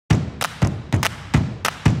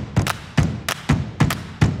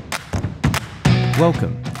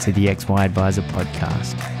Welcome to the XY Advisor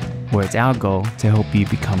podcast, where it's our goal to help you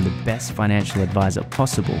become the best financial advisor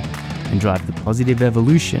possible and drive the positive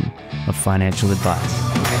evolution of financial advice.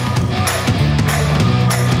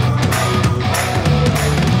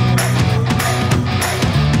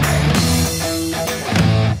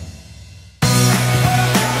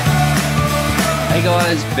 Hey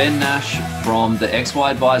guys, Ben Nash from the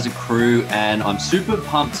XY Advisor crew, and I'm super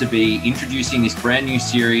pumped to be introducing this brand new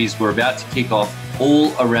series we're about to kick off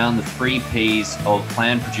all around the 3 Ps of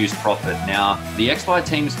plan, produce, profit. Now, the XY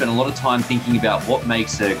team spent a lot of time thinking about what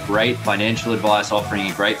makes a great financial advice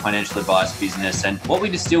offering, a great financial advice business. And what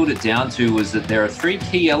we distilled it down to was that there are 3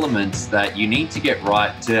 key elements that you need to get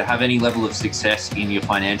right to have any level of success in your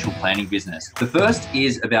financial planning business. The first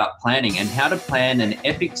is about planning and how to plan an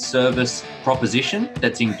epic service proposition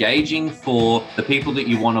that's engaging for the people that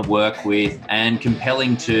you want to work with and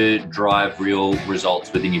compelling to drive real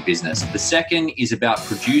results within your business. The second is about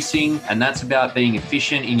producing, and that's about being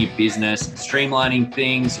efficient in your business, streamlining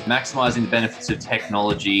things, maximizing the benefits of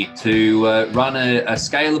technology to run a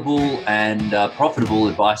scalable and profitable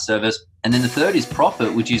advice service. And then the third is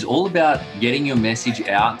profit, which is all about getting your message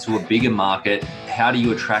out to a bigger market. How do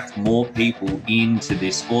you attract more people into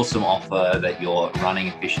this awesome offer that you're running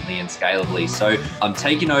efficiently and scalably? So I'm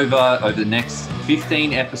taking over the next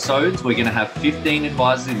 15 episodes. We're going to have 15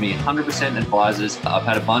 advisors, going to be 100% advisors. I've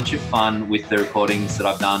had a bunch of fun with the recordings that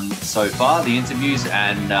I've done so far, the interviews,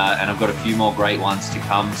 and I've got a few more great ones to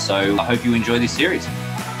come. So I hope you enjoy this series.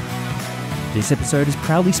 This episode is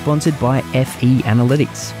proudly sponsored by FE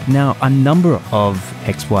Analytics. Now, a number of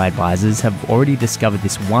XY advisors have already discovered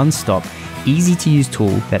this one-stop, easy-to-use tool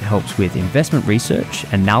that helps with investment research,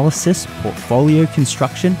 analysis, portfolio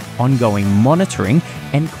construction, ongoing monitoring,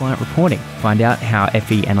 and client reporting. Find out how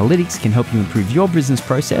FE Analytics can help you improve your business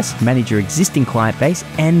process, manage your existing client base,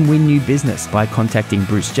 and win new business by contacting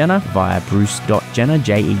Bruce Jenner via bruce.jenner,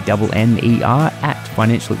 Jenner, at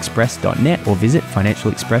financialexpress.net, or visit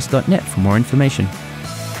financialexpress.net for more information.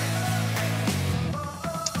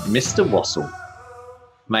 Mr. Wastle,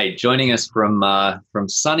 mate, joining us from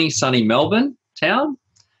sunny Melbourne town.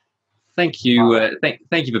 Thank you,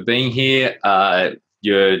 thank you for being here.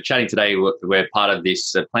 You're chatting today. We're part of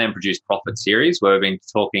this Plan, Produce, Profit series where we've been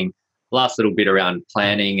talking last little bit around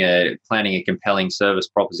planning a compelling service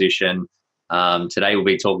proposition. Today we'll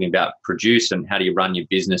be talking about produce and how do you run your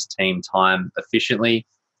business team time efficiently.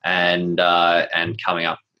 And coming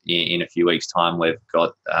up in a few weeks' time, we've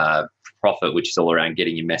got profit, which is all around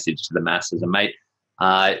getting your message to the masses. And mate,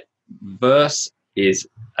 Verse is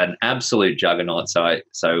an absolute juggernaut. So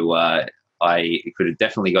I could have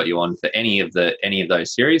definitely got you on for any of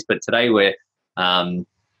those series. But today we're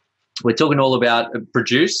talking all about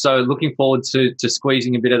produce. So looking forward to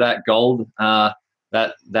squeezing a bit of that gold,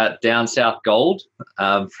 that down south gold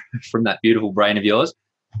from that beautiful brain of yours.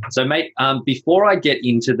 So mate, before I get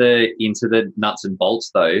into the nuts and bolts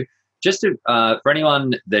though, just to, for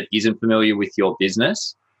anyone that isn't familiar with your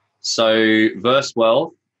business, so Verse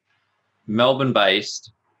Wealth,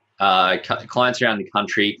 Melbourne-based, clients around the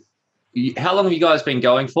country. How long have you guys been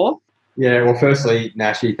going for? Yeah, well, firstly,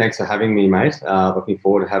 Nashy, thanks for having me, mate. Looking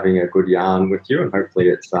forward to having a good yarn with you, and hopefully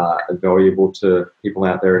it's valuable to people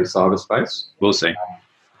out there in cyberspace. We'll see.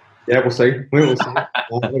 Yeah, we'll see. We will see.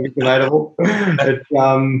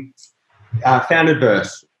 It's founded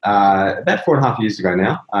Verse about 4.5 years ago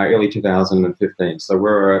now, early 2015. So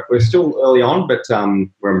we're still early on, but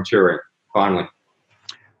we're maturing finally.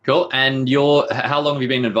 Cool. And how long have you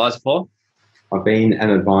been an advisor for? I've been an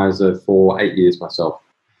advisor for 8 years myself.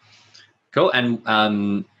 Cool. And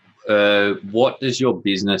what does your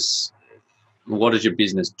business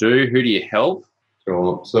do? Who do you help?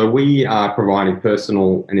 Sure. So we are providing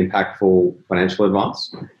personal and impactful financial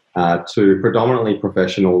advice to predominantly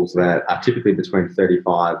professionals that are typically between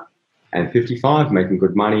 35 and 55, making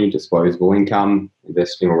good money, disposable income,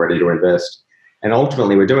 investing or ready to invest. And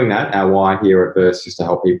ultimately, we're doing that. Our why here at Verse is to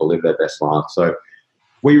help people live their best life. So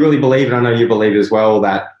we really believe, and I know you believe as well,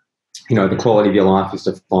 that the quality of your life is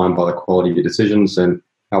defined by the quality of your decisions, and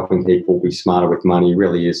helping people be smarter with money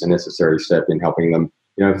really is a necessary step in helping them,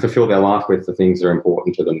 fulfill their life with the things that are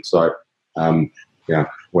important to them. So,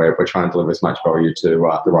 we're trying to deliver as much value to the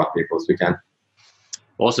right people as we can.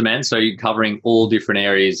 Awesome, man. So you're covering all different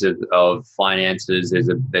areas of finances.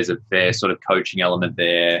 There's a fair sort of coaching element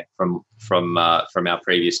there from our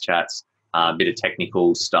previous chats. A bit of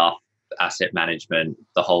technical stuff, asset management,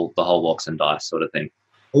 the whole box and dice sort of thing.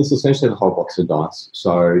 It's essentially the whole box of dice.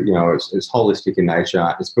 So it's holistic in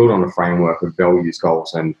nature. It's built on a framework of values,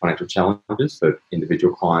 goals, and financial challenges for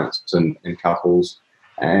individual clients and couples.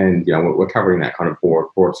 And, we're covering that kind of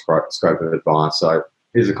broad scope of advice. So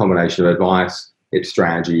here's a combination of advice, it's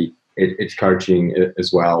strategy, it's coaching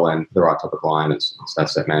as well, and the right type of client, it's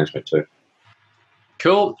asset management too.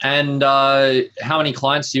 Cool. And how many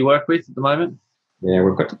clients do you work with at the moment? Yeah,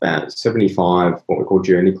 we've got about 75 what we call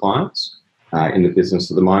journey clients in the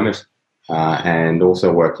business at the moment, and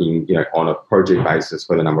also working, on a project basis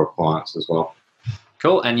with a number of clients as well.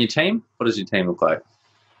 Cool. And your team? What does your team look like?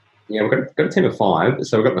 Yeah, we've got a team of 5.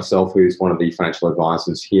 So we've got myself, who's one of the financial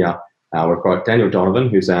advisors here. We've got Daniel Donovan,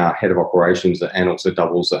 who's our head of operations and also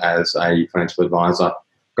doubles as a financial advisor.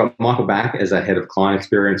 We've got Michael Back as our head of client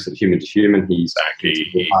experience at Human to Human. He's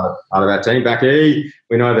part of our team. Backy,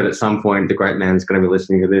 we know that at some point the great man's going to be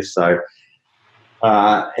listening to this. So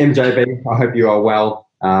MJB, I hope you are well.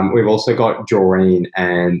 We've also got Doreen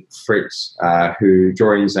and Fritz, who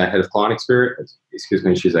Doreen's our head of client experience.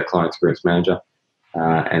 She's our client experience manager.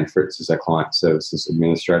 And Fritz is our client services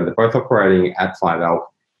administrator. They're both operating at 5L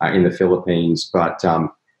in the Philippines, but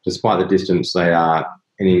despite the distance, they are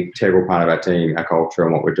an integral part of our team, our culture,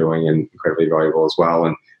 and what we're doing, and incredibly valuable as well.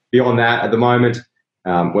 And beyond that, at the moment,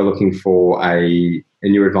 we're looking for a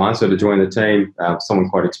new advisor to join the team, someone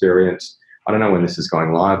quite experienced. I don't know when this is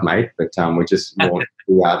going live, mate, but we just want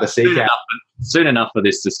the seek out. Soon enough for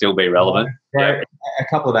this to still be relevant. Yeah. A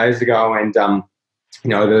couple of days ago, and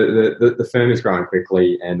the firm is growing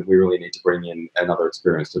quickly, and we really need to bring in another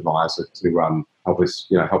experienced advisor to help us,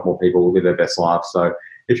 help more people live their best life. So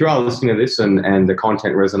if you are listening to this and the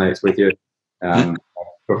content resonates with you,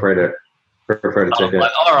 feel free to check it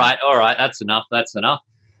out. All right. That's enough.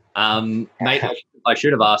 Mate, I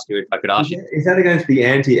should have asked you if I could ask you. Is that against the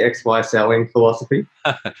anti-XY selling philosophy?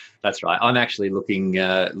 That's right. I'm actually looking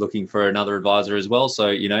for another advisor as well. So,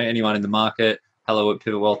 anyone in the market,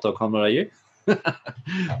 hello@pivotwealth.com.au.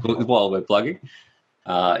 While we're plugging.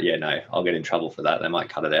 I'll get in trouble for that. They might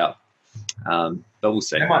cut it out. But we'll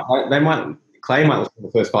see. Clay might listen to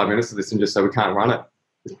the first 5 minutes of this and just say we can't run it.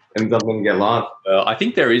 And it doesn't get live. I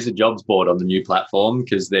think there is a jobs board on the new platform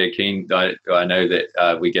because they're keen. I know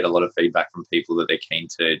that we get a lot of feedback from people that they're keen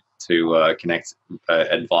to connect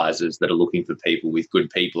advisors that are looking for people with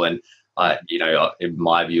good people. And in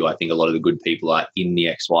my view, I think a lot of the good people are in the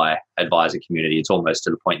XY advisor community. It's almost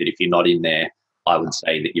to the point that if you're not in there, I would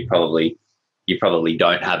say that you probably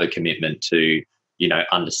don't have a commitment to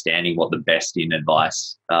understanding what the best in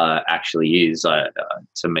advice actually is.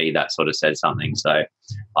 To me, that sort of says something. So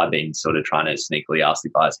I've been sort of trying to sneakily ask the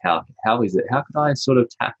guys, how is it? How could I sort of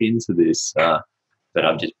tap into this? But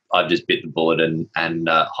I've just bit the bullet and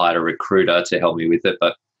hired a recruiter to help me with it.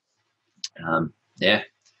 But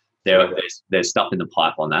there's stuff in the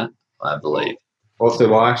pipe on that, I believe.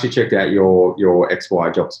 Also, I actually checked out your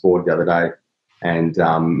XY jobs board the other day and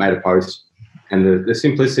made a post. And the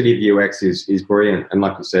simplicity of UX is brilliant. And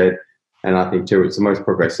like you said, and I think too, it's the most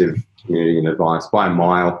progressive community in advice by a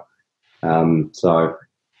mile. So,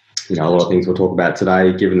 a lot of things we'll talk about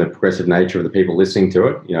today, given the progressive nature of the people listening to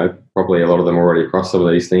it, probably a lot of them are already across some of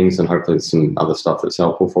these things, and hopefully there's some other stuff that's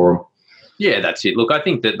helpful for them. Yeah, that's it. Look, I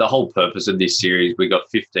think that the whole purpose of this series, we got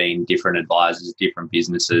 15 different advisors, different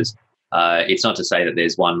businesses. It's not to say that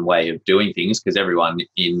there's one way of doing things, because everyone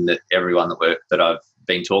that I've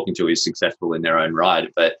been talking to is successful in their own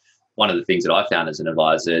right. But one of the things that I found as an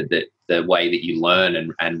advisor, that the way that you learn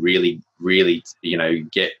and really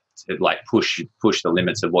get to push the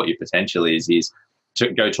limits of what your potential is to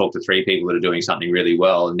go talk to 3 people that are doing something really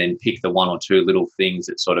well, and then pick the 1 or 2 little things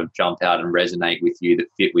that sort of jump out and resonate with you, that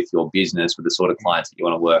fit with your business, with the sort of clients that you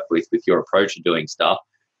want to work with your approach to doing stuff.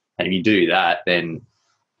 And if you do that, then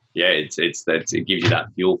it gives you that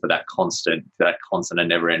fuel for that constant and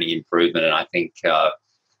never-ending improvement. And I think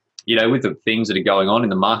with the things that are going on in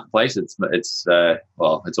the marketplace, it's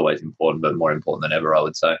always important, but more important than ever, I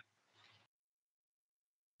would say.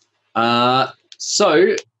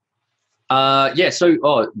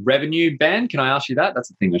 Revenue band. Can I ask you that? That's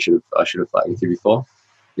the thing I should have flagged with you before.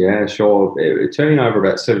 Yeah, sure. We're turning over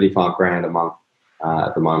about 75 grand a month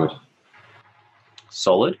at the moment.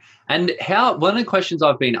 Solid. And one of the questions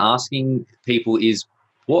I've been asking people is,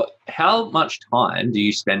 how much time do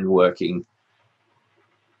you spend working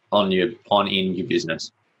in your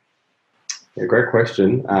business? Yeah, great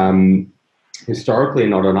question. Historically,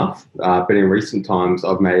 not enough, but in recent times,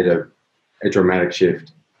 I've made a dramatic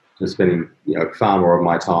shift to spending far more of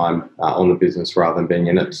my time on the business rather than being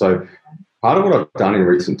in it. So part of what I've done in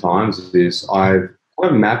recent times is I've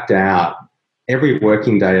kind of mapped out every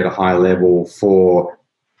working day at a high level for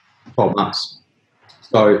 12 months.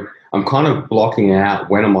 So I'm kind of blocking out,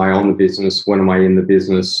 when am I on the business, when am I in the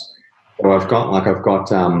business. So I've got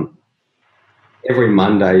every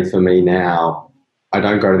Monday for me now I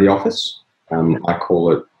don't go to the office. I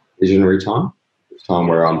call it visionary time. It's time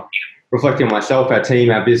where I'm reflecting on myself, our team,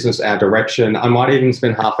 our business, our direction. I might even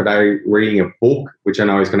spend half a day reading a book, which I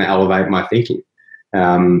know is going to elevate my thinking.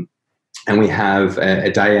 And we have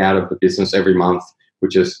a day out of the business every month,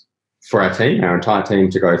 which is for our team, our entire team,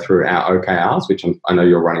 to go through our OKRs, which I know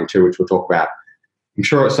you're running too, which we'll talk about, I'm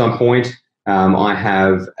sure, at some point. I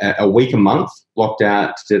have a week a month blocked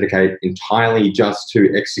out to dedicate entirely just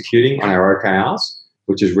to executing on our OKRs,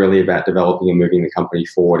 which is really about developing and moving the company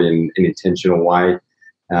forward in an intentional way.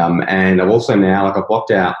 And I've also now, I've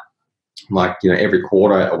blocked out every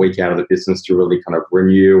quarter a week out of the business to really kind of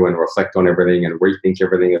renew and reflect on everything and rethink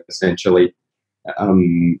everything essentially.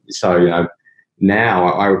 Now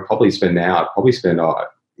I would probably spend,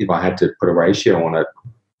 if I had to put a ratio on it,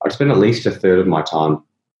 I'd spend at least a third of my time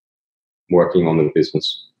working on the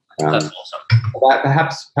business. That's awesome.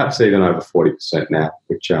 Perhaps even over 40% now,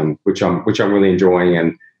 which I'm really enjoying,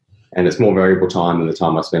 and it's more variable time than the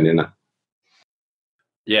time I spend in it.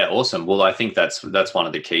 Yeah, awesome. Well, I think that's one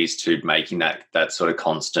of the keys to making that sort of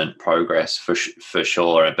constant progress for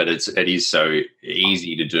sure. But it is so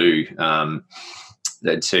easy to do,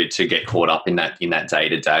 to get caught up in that day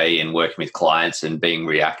to day and working with clients and being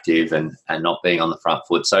reactive and not being on the front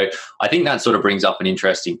foot. So I think that sort of brings up an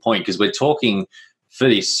interesting point, because we're talking for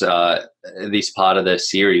this part of the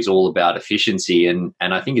series all about efficiency, and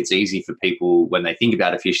I think it's easy for people when they think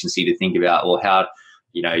about efficiency to think about, well, how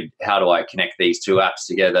do I connect these two apps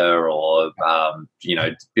together, or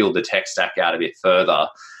build the tech stack out a bit further.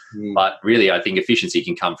 But really, I think efficiency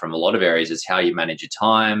can come from a lot of areas. It's how you manage your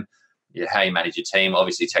time, how you manage your team.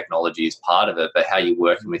 Obviously, technology is part of it, but how you're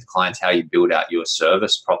working with clients, how you build out your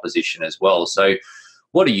service proposition as well. So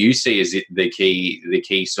what do you see as the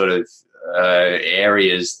key sort of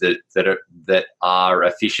areas that are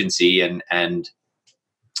efficiency, and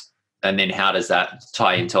then how does that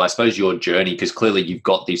tie into, I suppose, your journey? Because clearly you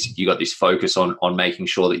got this focus on making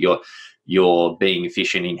sure that you're being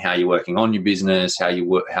efficient in how you're working on your business, how you're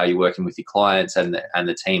working with your clients and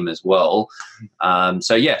the team as well.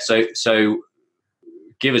 So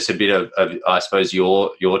give us a bit of I suppose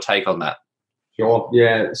your take on that. Sure.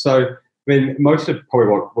 Yeah. So I mean, most of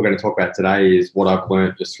probably what we're going to talk about today is what I've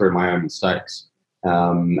learned just through my own mistakes.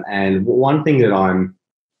 And one thing that I'm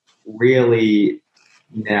really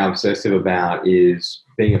now obsessive about is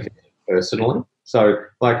being efficient personally. So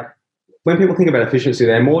when people think about efficiency,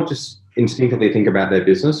 they're more just instinctively think about their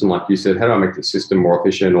business. And like you said, how do I make the system more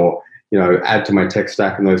efficient, or, add to my tech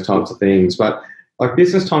stack and those types of things. But like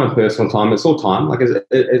business time and personal time, it's all time. Like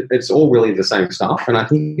it's all really the same stuff. And I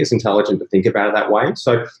think it's intelligent to think about it that way.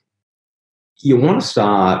 So you want to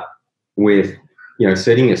start with,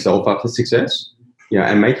 setting yourself up for success,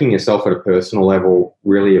 and making yourself at a personal level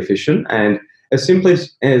really efficient. And as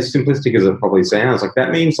simplistic as it probably sounds, like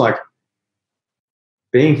that means like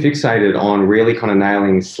being fixated on really kind of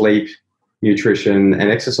nailing sleep, nutrition,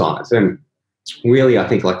 and exercise. And really, I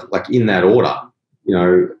think like in that order.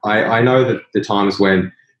 I know that the times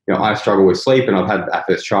when I struggle with sleep, and I've had our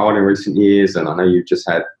first child in recent years, and I know you've just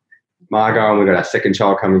had Margot, and we've got our second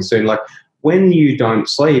child coming soon. Like when you don't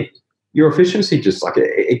sleep, your efficiency just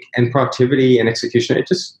and productivity and execution, it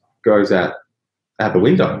just goes out the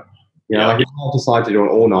window. Like if I decide to do an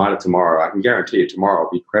all-nighter tomorrow, I can guarantee you tomorrow I'll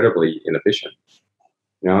be incredibly inefficient.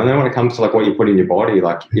 And then when it comes to like what you put in your body,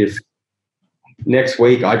 like if next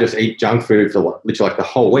week I just eat junk food for literally like the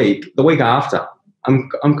whole week, the week after, I'm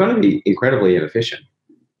going to be incredibly inefficient.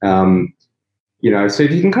 So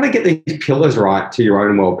if you can kind of get these pillars right to your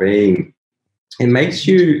own well-being, it makes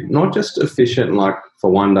you not just efficient like for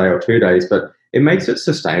 1 day or 2 days, but it makes it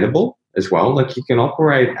sustainable as well. Like you can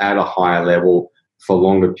operate at a higher level for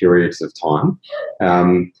longer periods of time.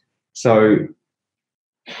 So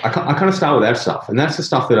I kind of start with that stuff, and that's the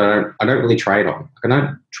stuff that I don't really trade on. I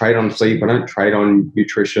don't trade on sleep. I don't trade on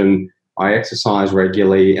nutrition. I exercise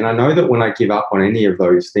regularly, and I know that when I give up on any of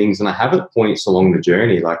those things, and I have at points along the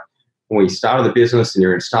journey, like when you started the business and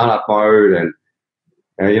you're in startup mode, and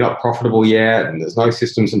you're not profitable yet, and there's no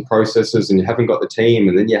systems and processes, and you haven't got the team,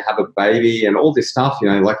 and then you have a baby and all this stuff,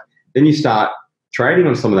 then you start trading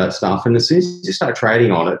on some of that stuff, and as soon as you start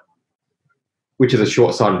trading on it, which is a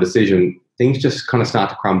short-sighted decision, things just kind of start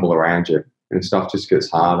to crumble around you, and stuff just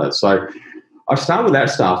gets harder. So I start with that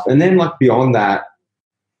stuff, and then like beyond that,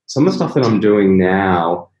 some of the stuff that I'm doing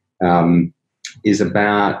now is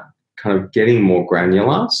about kind of getting more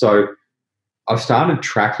granular. So I've started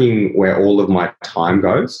tracking where all of my time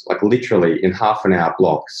goes, like literally in half an hour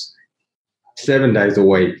blocks, 7 days a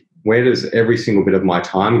week. Where does every single bit of my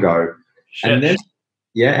time go? Shit.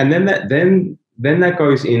 And then that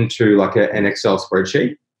goes into like an Excel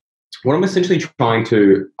spreadsheet. what I'm essentially trying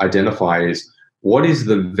to identify is what is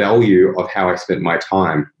the value of how I spent my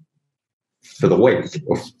time for the week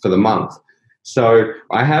or for the month. So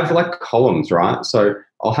I have like columns, right? So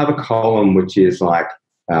I'll have a column which is like,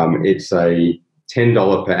 it's a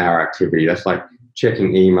 $10 per hour activity. That's like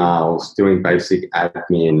checking emails, doing basic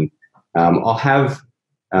admin. I'll have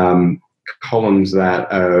columns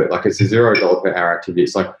that are like it's a $0 per hour activity.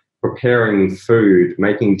 It's like preparing food,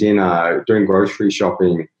 making dinner, doing grocery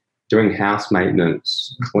shopping, doing house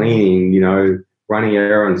maintenance, cleaning, running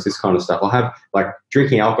errands, this kind of stuff. I'll have like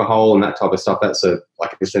drinking alcohol and that type of stuff. That's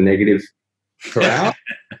it's a negative per hour,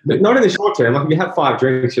 but not in the short term. Like if you have 5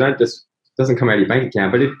 drinks, doesn't come out of your bank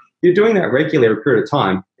account. But if you're doing that regularly over a period of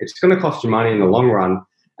time, it's going to cost you money in the long run.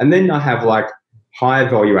 And then I have like higher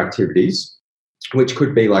value activities, which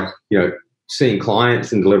could be like, seeing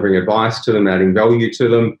clients and delivering advice to them, adding value to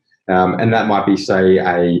them. And that might be, say,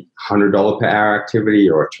 a $100 per hour activity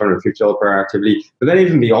or a $250 per hour activity. But then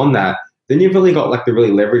even beyond that, then you've really got like the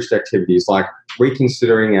really leveraged activities like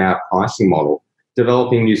reconsidering our pricing model,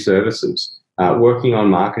 developing new services, working on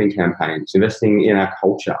marketing campaigns, investing in our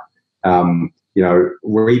culture,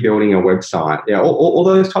 rebuilding a website, all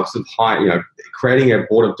those types of high, creating a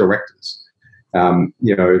board of directors,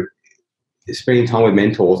 spending time with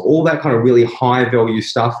mentors, all that kind of really high value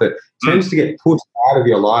stuff that tends to get pushed out of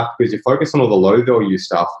your life because you focus on all the low value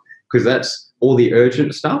stuff because that's all the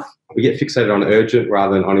urgent stuff. We get fixated on urgent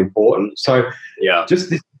rather than on important. So just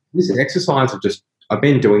this exercise of I've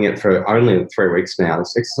been doing it for only 3 weeks now,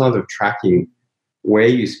 this exercise of tracking where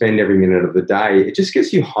you spend every minute of the day, it just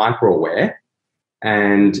gets you hyper aware.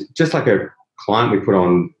 And just like a client we put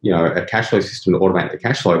on, a cash flow system to automate the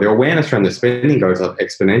cash flow, their awareness around the spending goes up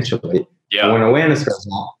exponentially. Yeah. And when awareness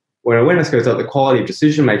goes up, the quality of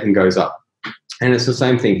decision making goes up. And it's the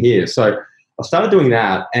same thing here. So I started doing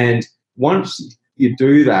that. And once you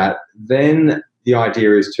do that, then the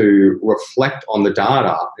idea is to reflect on the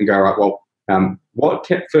data and go, right, well, what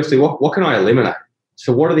can I eliminate?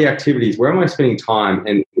 So what are the activities? Where am I spending time?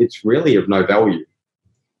 And it's really of no value,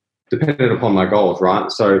 dependent upon my goals, right?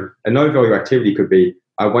 So a no value activity could be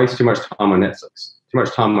I waste too much time on Netflix, too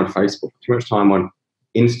much time on Facebook, too much time on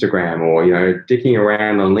Instagram, or dicking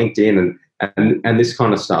around on LinkedIn and this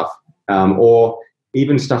kind of stuff, or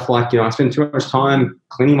even stuff like I spend too much time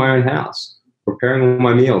cleaning my own house, preparing all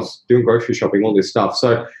my meals, doing grocery shopping, all this stuff.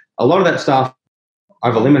 So a lot of that stuff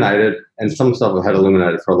I've eliminated, and some stuff I've had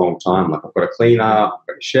eliminated for a long time. Like I've got a cleaner, I've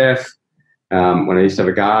got a chef. When I used to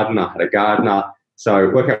have a garden, I had a gardener. So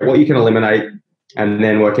work out what you can eliminate, and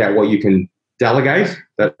then work out what you can delegate.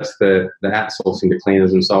 That's the outsourcing to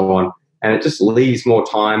cleaners and so on. And it just leaves more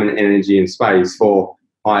time and energy and space for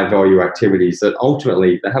high value activities that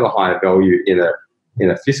ultimately they have a higher value in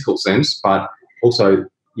a fiscal sense, but also,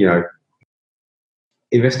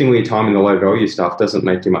 investing all your time in the low value stuff doesn't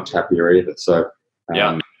make you much happier either. So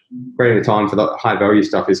creating the time for the high value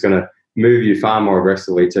stuff is going to move you far more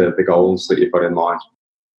aggressively to the goals that you've got in mind.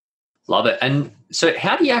 Love it. And so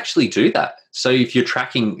how do you actually do that? So if you're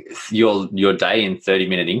tracking your day in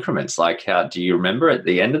 30-minute increments, like how do you remember at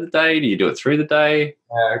the end of the day? Do you do it through the day?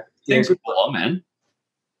 Things are full on, man.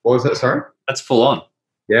 What was that, sorry? That's full on.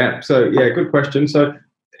 Yeah. So, good question. So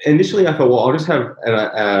initially I thought, well, I'll just have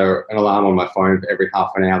an alarm on my phone for every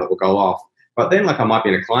half an hour that will go off. But then I might be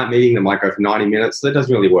in a client meeting that might go for 90 minutes. So that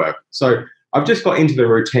doesn't really work. So I've just got into the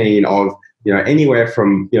routine of, anywhere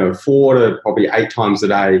from, 4 to probably 8 times a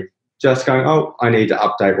day, just going, oh, I need to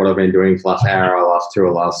update what I've been doing for the last hour, last 2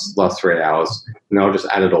 or last 3 hours. And I'll just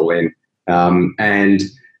add it all in. And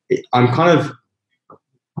I'm kind of,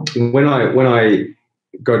 when I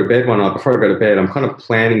go to bed before I go to bed, I'm kind of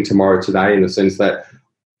planning tomorrow today in the sense that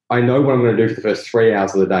I know what I'm going to do for the first 3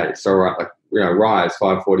 hours of the day. So, rise,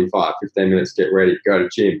 5:45, 15 minutes, get ready, go to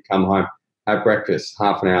gym, come home, have breakfast,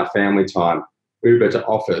 half an hour family time, Uber to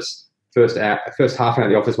office. First half an hour at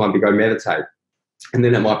the office might be go meditate. And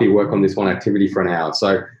then it might be work on this one activity for an hour.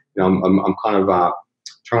 So, I'm kind of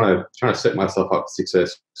trying to set myself up for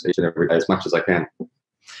success each and every day as much as I can.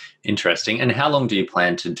 Interesting. And how long do you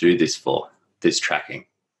plan to do this for, this tracking?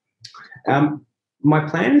 My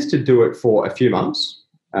plan is to do it for a few months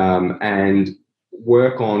and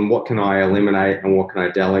work on what can I eliminate and what can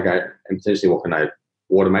I delegate and potentially what can I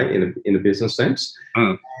automate in the business sense.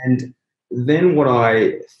 And then what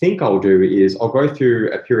I think I'll do is I'll go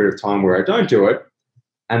through a period of time where I don't do it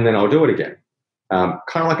and then I'll do it again. Kind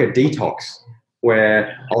of like a detox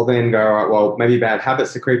where I'll then go, all right, well, maybe bad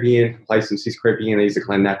habits are creeping in, complacency is creeping in, these are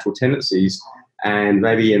kind of natural tendencies. And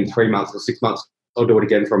maybe in 3 months or 6 months, I'll do it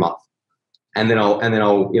again for a month. And then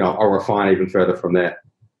I'll refine even further from there.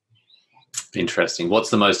 Interesting. What's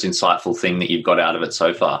the most insightful thing that you've got out of it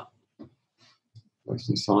so far? Most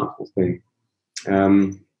insightful thing.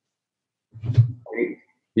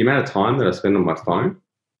 The amount of time that I spend on my phone.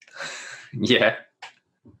 Yeah.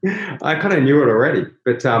 I kind of knew it already,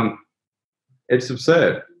 but it's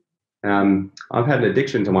absurd. I've had an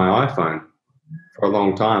addiction to my iPhone for a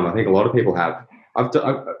long time. I think a lot of people have.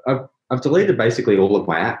 I've deleted basically all of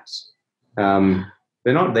my apps.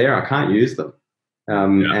 They're not there. I can't use them.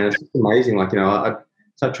 And it's just amazing. Like, I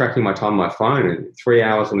start tracking my time on my phone, and 3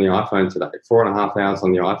 hours on the iPhone today, 4.5 hours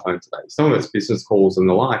on the iPhone today. Some of it's business calls and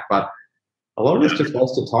the like, but a lot of it's just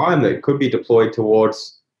wasted time that could be deployed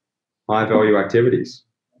towards high value activities.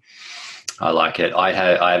 I like it. I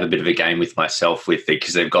have a bit of a game with myself with it,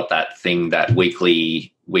 because they've got that thing, that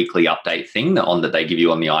weekly update thing that they give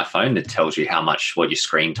you on the iPhone that tells you what your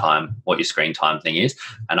screen time thing is.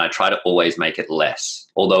 And I try to always make it less,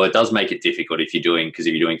 although it does make it difficult if you're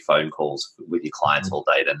doing phone calls with your clients all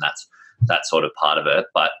day, then that's sort of part of it.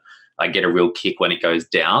 But I get a real kick when it goes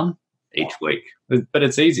down each week. But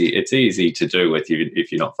it's easy. It's easy to do if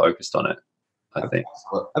you're not focused on it, I think.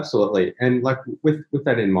 Absolutely. And like with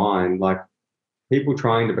that in mind, like people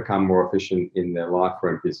trying to become more efficient in their life or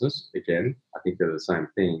in business, again, I think they're the same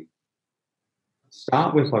thing.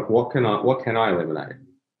 Start with like, what can I eliminate?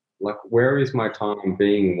 Like, where is my time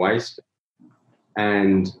being wasted?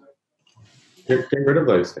 And get rid of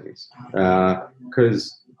those things.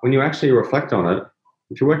 Because when you actually reflect on it,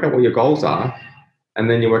 if you work out what your goals are, and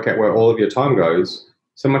then you work out where all of your time goes,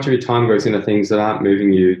 so much of your time goes into things that aren't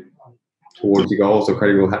moving you towards your goals or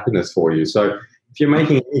creating real happiness for you. So if you're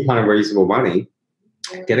making any kind of reasonable money,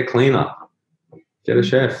 get a cleaner, get a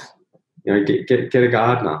chef, get a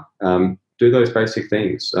gardener, do those basic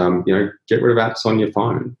things. Get rid of apps on your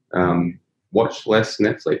phone, watch less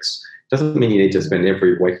Netflix. Doesn't mean you need to spend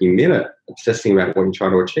every waking minute obsessing about what you're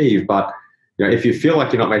trying to achieve, but if you feel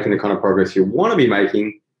like you're not making the kind of progress you want to be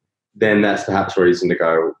making, then that's perhaps a reason to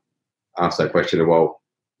go ask that question of, well,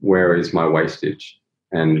 where is my wastage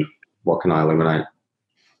and what can I eliminate?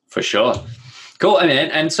 For sure. Cool.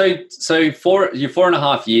 And so for your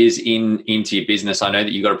 4.5 years into your business, I know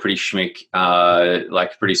that you've got a pretty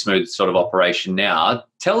pretty smooth sort of operation now.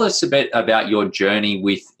 Tell us a bit about your journey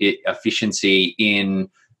with efficiency in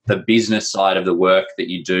the business side of the work that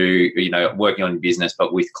you do, working on your business,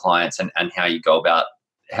 but with clients, and how you've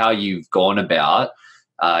gone about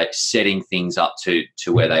setting things up to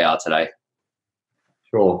where they are today.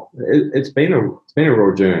 Sure. It's been a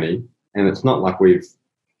real journey, and it's not like we've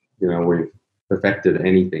perfected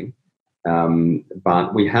anything,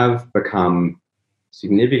 but we have become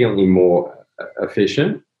significantly more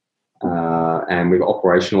efficient, and we've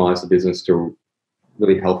operationalized the business to a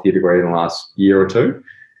really healthy degree in the last year or two.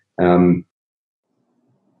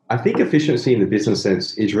 I think efficiency in the business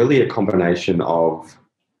sense is really a combination of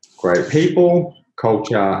great people,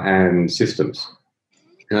 culture, and systems.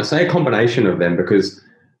 And I say a combination of them because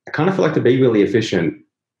I kind of feel like to be really efficient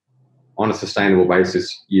on a sustainable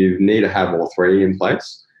basis, you need to have all three in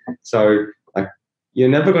place. So you're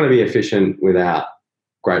never going to be efficient without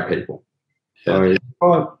great people. So if you've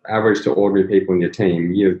got average to ordinary people in your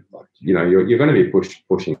team, you're going to be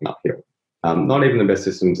pushing uphill. Not even the best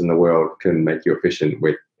systems in the world can make you efficient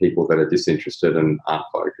with people that are disinterested and aren't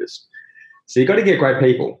focused. So you've got to get great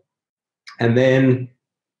people. And then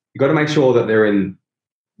you've got to make sure that they're in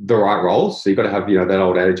the right roles. So you've got to have, that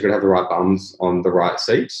old adage, you've got to have the right bums on the right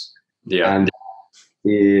seats. Yeah. And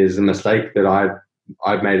is a mistake that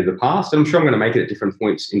I've made in the past. And I'm sure I'm going to make it at different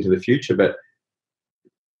points into the future, but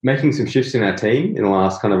making some shifts in our team in the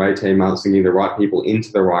last kind of 18 months and getting the right people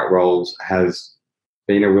into the right roles has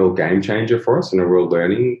been a real game changer for us and a real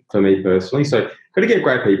learning for me personally. So got to get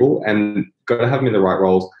great people and got to have them in the right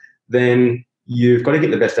roles. Then you've got to get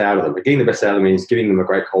the best out of them. But getting the best out of them means giving them a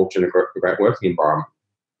great culture and a great working environment.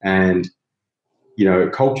 And,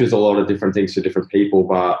 culture is a lot of different things to different people,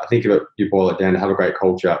 but I think if you boil it down to have a great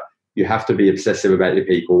culture, you have to be obsessive about your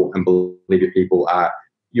people and believe your people are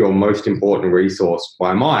your most important resource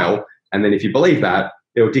by a mile. And then if you believe that,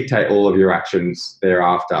 it will dictate all of your actions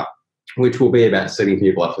thereafter, which will be about setting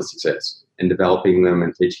people up for success and developing them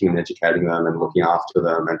and teaching and educating them and looking after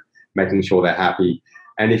them and making sure they're happy.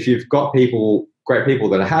 And if you've got great people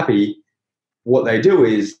that are happy, what they do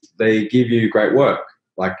is they give you great work.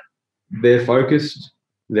 Like, they're focused,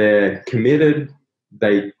 they're committed,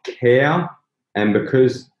 they care, and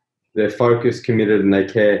because they're focused, committed, and they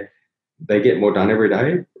care, they get more done every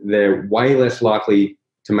day. They're way less likely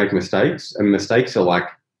to make mistakes, and mistakes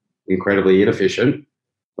are incredibly inefficient.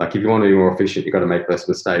 Like, if you want to be more efficient, you've got to make less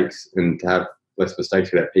mistakes, and to have less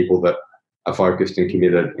mistakes, you have people that are focused and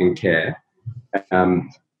committed and care. So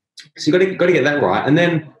you've got to get that right. And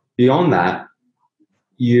then beyond that,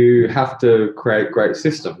 you have to create great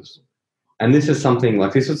systems. And this is something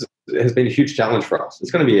like has been a huge challenge for us.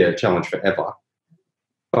 It's going to be a challenge forever.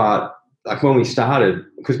 But like when we started,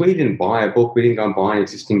 because we didn't buy a book, we didn't go and buy an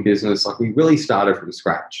existing business, like we really started from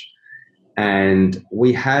scratch. And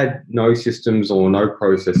we had no systems or no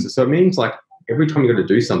processes. So it means like every time you got to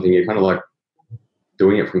do something, you're kind of like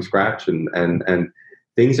doing it from scratch and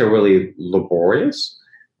things are really laborious.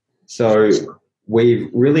 So we've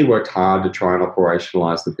really worked hard to try and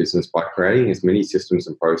operationalize the business by creating as many systems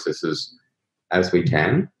and processes as we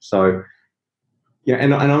can. So, yeah,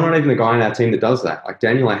 and I'm not even the guy in our team that does that. Like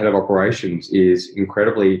Daniel, our head of operations, is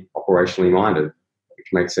incredibly operationally minded, which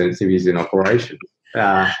makes sense if he's in operations.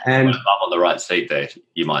 And I'm on the right seat there,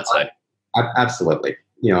 you might say. Absolutely.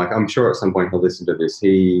 You know, like I'm sure at some point he'll listen to this.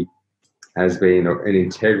 He has been an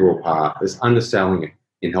integral part, this underselling it,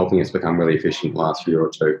 in helping us become really efficient the last year or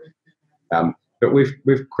two. But we've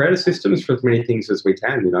created systems for as many things as we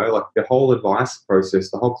can, you know, like the whole advice process,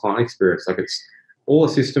 the whole client experience, like it's all a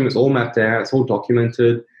system, it's all mapped out, it's all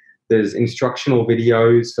documented. There's instructional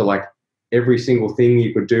videos for like every single thing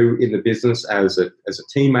you could do in the business as a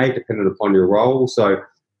teammate, depending upon your role. So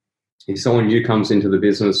if someone new comes into the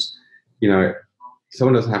business, you know,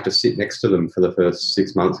 someone doesn't have to sit next to them for the first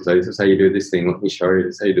 6 months and say, this is how you do this thing, let me show you,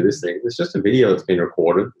 this is how you do this thing. It's just a video that's been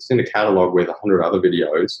recorded. It's in a catalogue with 100 other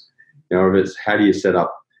videos. You know, if it's how do you set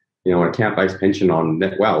up, you know, an account-based pension on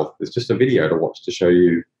net wealth, it's just a video to watch to show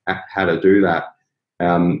you how to do that.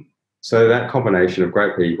 So that combination of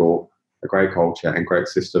great people, a great culture, and great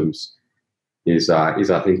systems is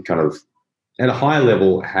I think kind of at a higher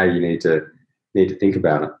level how you need to think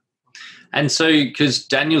about it. And so, because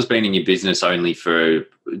Daniel's been in your business only for,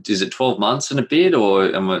 is it 12 months and a bit,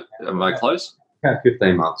 or am I close? About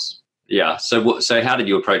 15 months. Yeah. So how did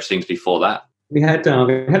you approach things before that? We had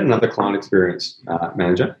another client experience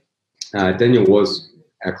manager. Daniel was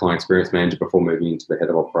our client experience manager before moving into the head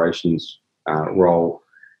of operations role.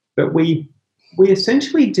 But we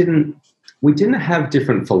essentially didn't have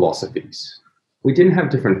different philosophies. We didn't have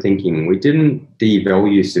different thinking. We didn't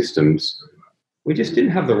devalue systems. We just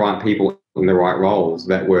didn't have the right people in the right roles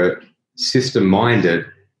that were system-minded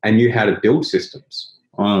and knew how to build systems.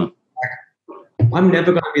 I'm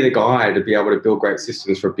never going to be the guy to be able to build great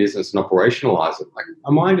systems for a business and operationalize it. Like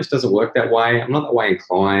my mind just doesn't work that way. I'm not that way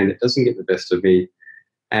inclined. It doesn't get the best of me.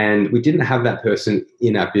 And we didn't have that person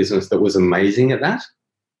in our business that was amazing at that.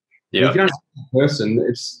 Yeah. If you don't have that person,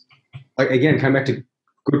 it's like, again, come back to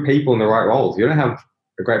good people in the right roles. You don't have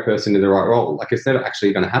a great person in the right role. Like it's never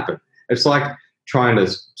actually going to happen. It's like trying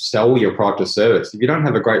to sell your product or service. If you don't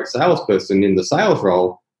have a great salesperson in the sales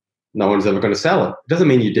role, no one's ever going to sell it. It doesn't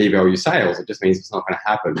mean you devalue sales. It just means it's not going to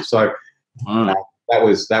happen. So that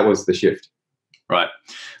was the shift. Right.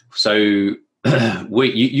 So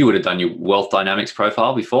you would have done your wealth dynamics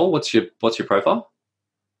profile before. What's your profile?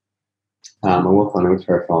 My wealth dynamics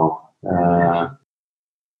profile.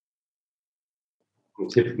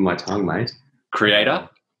 Tip of my tongue, mate. Creator,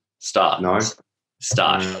 star. No.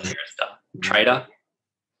 Star. You're a star. Trader.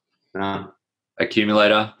 No.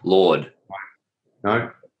 Accumulator. Lord.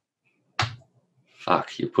 No.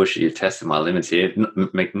 Fuck, you're testing my limits here.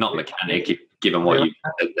 Not mechanic, given what you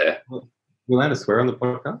said there. You allowed to swear on the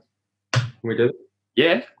podcast? Can we do it?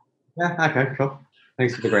 Yeah. Yeah, okay, cool.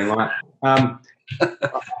 Thanks for the green light. I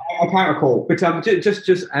can't recall, but just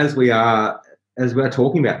as we are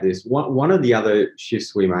talking about this, one of the other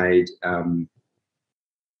shifts we made,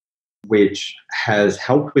 which has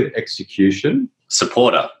helped with execution.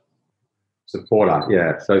 Supporter,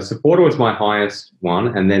 yeah. So supporter was my highest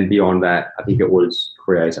one, and then beyond that, I think it was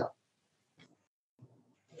creator.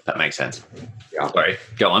 That makes sense. Yeah. Sorry,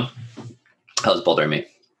 go on. That was bothering me.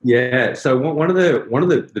 Yeah. So one of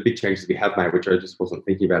the big changes we have made, which I just wasn't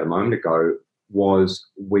thinking about a moment ago, was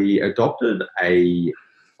we adopted a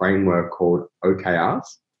framework called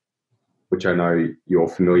OKRs, which I know you're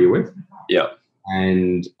familiar with. Yeah.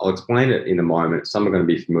 And I'll explain it in a moment. Some are going to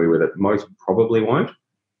be familiar with it. Most probably won't.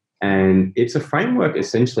 And it's a framework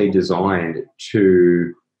essentially designed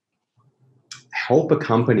to help a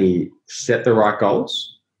company set the right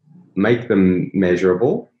goals, make them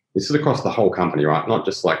measurable. This is across the whole company, right? Not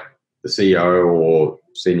just like the CEO or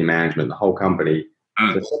senior management, the whole company.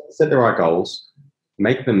 So set the right goals,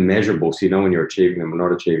 make them measurable so you know when you're achieving them or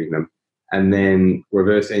not achieving them, and then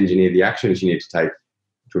reverse engineer the actions you need to take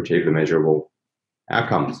to achieve the measurable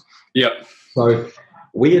outcomes. Yep. So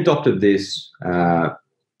we adopted this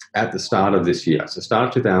at the start of this year. So start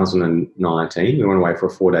of 2019, we went away for a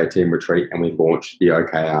 4-day team retreat and we launched the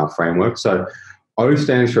OKR framework. So O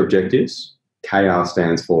stands for objectives, KR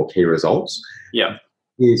stands for key results. Yeah.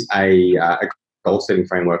 Is a goal-setting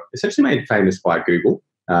framework essentially made famous by Google.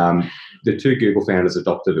 The two Google founders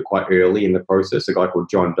adopted it quite early in the process. A guy called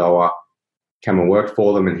John Doerr came and worked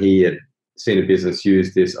for them, and he had seen a business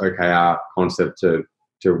use this OKR concept to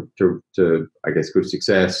I guess, good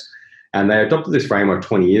success. And they adopted this framework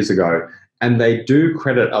 20 years ago, and they do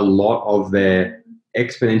credit a lot of their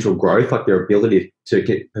exponential growth, like their ability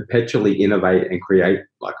to perpetually innovate and create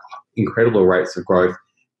like incredible rates of growth,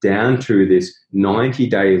 down to this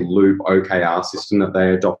 90-day loop OKR system that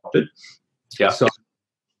they adopted. Yeah. So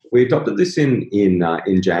we adopted this in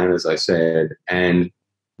Jan, as I said, and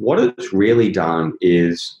what it's really done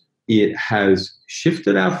is it has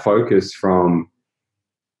shifted our focus from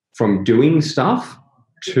doing stuff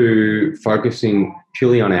to focusing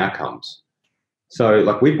purely on outcomes. So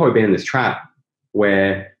like we've probably been in this trap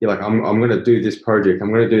where you're like, I'm going to do this project,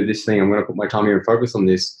 I'm going to do this thing, I'm going to put my time here and focus on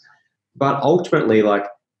this. But ultimately, like,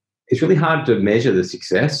 it's really hard to measure the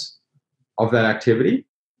success of that activity.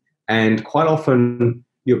 And quite often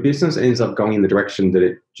your business ends up going in the direction that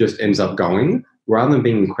it just ends up going, rather than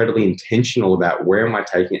being incredibly intentional about where am I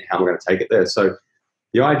taking it, how am I going to take it there. So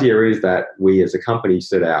the idea is that we as a company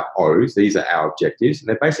set our O's, these are our objectives, and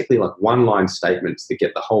they're basically like one-line statements that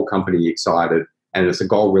get the whole company excited, and it's a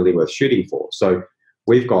goal really worth shooting for. So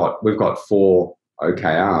we've got 4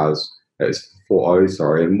 OKRs, there's 4 O's,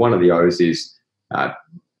 sorry, and one of the O's is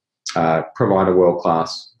provide a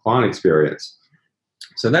world-class client experience.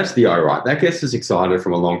 So that's the O, right? That gets us excited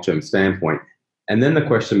from a long-term standpoint. And then the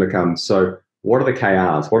question becomes, so what are the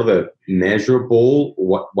KRs? What are the measurable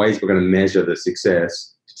ways we're going to measure the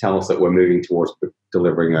success to tell us that we're moving towards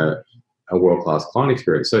delivering a world-class client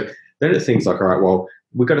experience? So then it's things like, all right, well,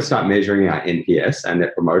 we've got to start measuring our NPS and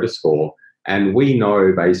Net Promoter Score. And we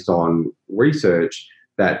know based on research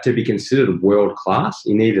that to be considered world-class,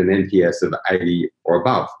 you need an NPS of 80 or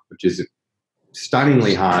above, which is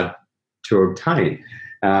stunningly hard to obtain.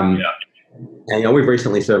 And we've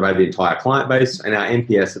recently surveyed the entire client base, and our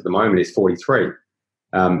NPS at the moment is 43,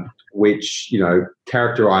 which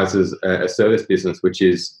characterizes a service business which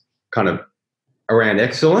is kind of around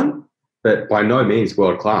excellent, but by no means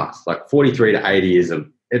world class. Like 43 to 80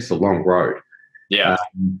 it's a long road. Yeah.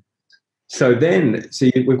 So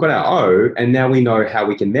we've got our O, and now we know how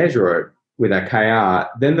we can measure it with our KR.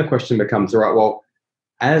 Then the question becomes, all right, well,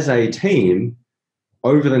 as a team,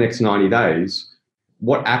 over the next 90 days,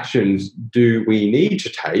 what actions do we need to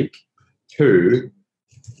take to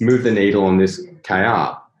move the needle on this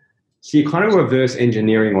KR? So you kind of reverse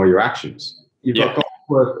engineering all your actions. You've got goals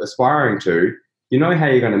worth aspiring to, you know how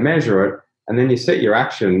you're going to measure it, and then you set your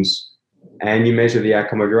actions and you measure the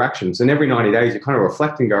outcome of your actions. And every 90 days, you kind of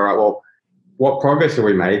reflect and go, all right, well, what progress have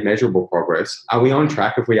we made? Measurable progress. Are we on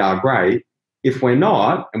track? If we are, great. If we're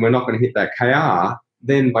not, and we're not going to hit that KR,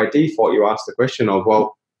 then by default, you ask the question of,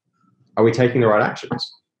 well, are we taking the right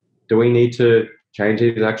actions? Do we need to change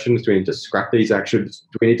these actions? Do we need to scrap these actions?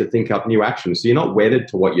 Do we need to think up new actions? So you're not wedded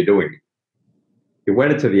to what you're doing. You're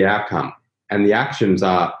wedded to the outcome. And the actions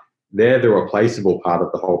they're the replaceable part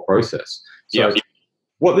of the whole process. So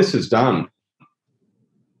what this has done,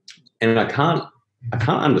 and I can't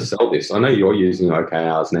undersell this. I know you're using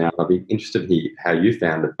OKRs now. I'd be interested to hear how you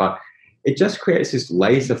found it. But it just creates this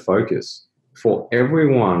laser focus for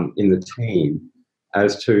everyone in the team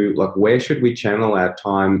as to like where should we channel our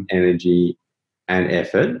time, energy, and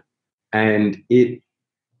effort, and it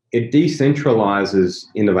decentralizes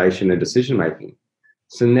innovation and decision making.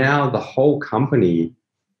 So now the whole company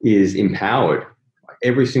is empowered.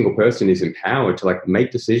 Every single person is empowered to like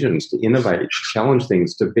make decisions, to innovate, to challenge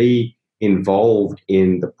things, to be involved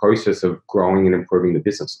in the process of growing and improving the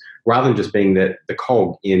business, rather than just being the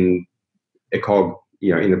cog in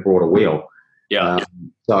in the broader wheel.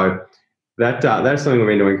 So that's something we've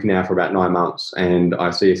been doing now for about 9 months, and I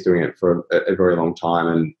see us doing it for a very long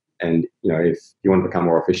time. And if you want to become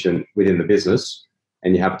more efficient within the business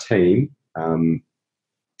and you have a team, even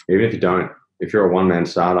if you don't, if you're a one-man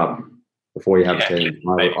startup, before you have a team,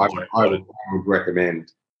 I would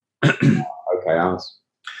recommend OKRs.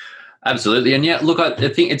 Absolutely. And look, I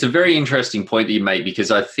think it's a very interesting point that you make, because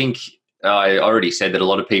I think I already said that a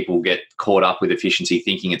lot of people get caught up with efficiency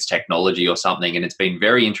thinking it's technology or something, and it's been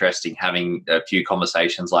very interesting having a few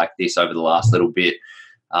conversations like this over the last little bit.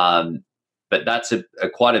 But that's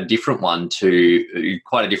quite a different one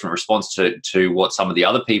quite a different response to what some of the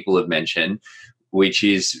other people have mentioned, which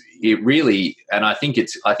is it really, and I think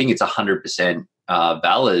it's 100%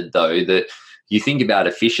 valid though, that you think about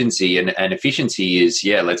efficiency, and efficiency is,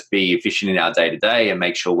 let's be efficient in our day to day and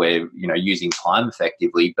make sure we're, using time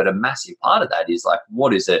effectively. But a massive part of that is like,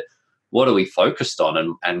 what is it? What are we focused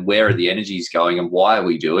on, and where are the energies going, and why are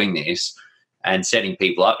we doing this, and setting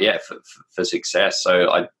people up, for success. So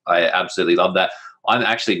I absolutely love that. I'm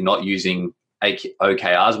actually not using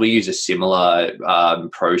OKRs. We use a similar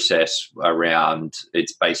process around,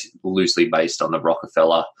 it's loosely based on the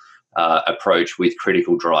Rockefeller approach with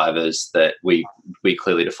critical drivers that we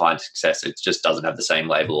clearly define success. It just doesn't have the same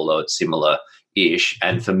label, although it's similar-ish.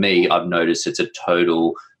 And for me, I've noticed it's a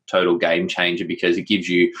total game changer, because it gives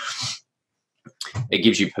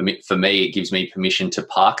me permission to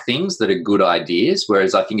park things that are good ideas,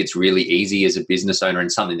 whereas I think it's really easy as a business owner,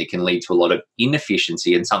 and something that can lead to a lot of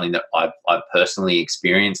inefficiency, and something that I've personally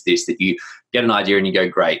experienced this, that you get an idea and you go,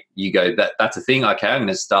 great, you go, that's a thing, okay, I'm going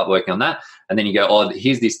to start working on that, and then you go, oh,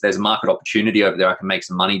 there's a market opportunity over there, I can make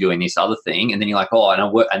some money doing this other thing, and then you're like, oh,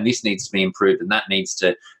 and this needs to be improved, and that needs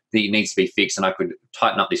to be fixed, and I could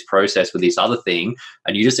tighten up this process with this other thing,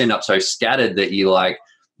 and you just end up so scattered that you like,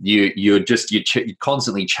 you're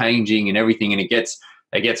constantly changing and everything, and it gets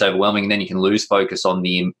overwhelming, and then you can lose focus on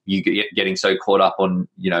getting so caught up on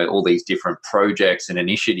all these different projects and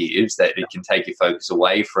initiatives that it can take your focus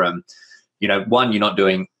away from one, you're not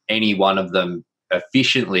doing any one of them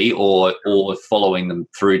efficiently or following them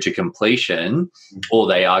through to completion, or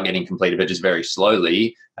they are getting completed but just very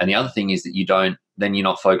slowly. And the other thing is that you're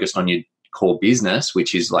not focused on your core business,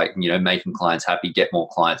 which is like making clients happy, get more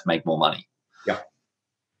clients, make more money. Yeah.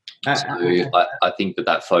 So I think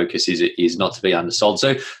that focus is not to be undersold.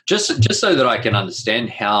 So just so that I can understand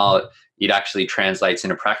how it actually translates in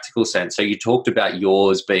a practical sense. So you talked about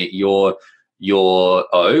yours being your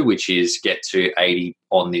O, which is get to 80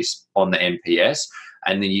 on the NPS,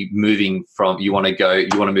 and then you want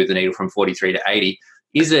to move the needle from 43 to 80.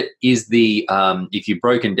 If you've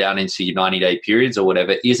broken down into your 90-day periods or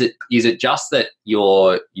whatever, is it just that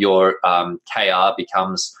your KR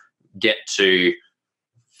becomes get to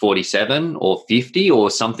 47 or 50 or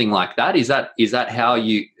something like that? Is that how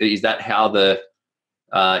you iterate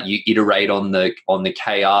on the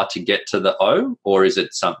KR to get to the O, or is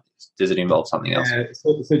it does it involve something else?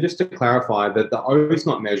 So just to clarify, that the O is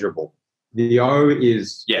not measurable. The O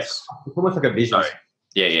is it's almost like a vision. Sorry.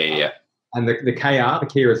 Yeah. And the KR, the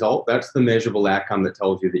key result, that's the measurable outcome that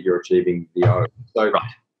tells you that you're achieving the O. So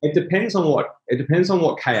it depends on what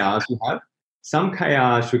KRs you have. Some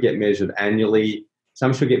KRs should get measured annually.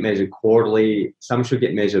 Some should get measured quarterly. Some should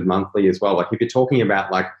get measured monthly as well. Like if you're talking about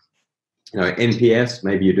NPS,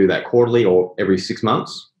 maybe you do that quarterly or every 6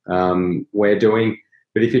 months.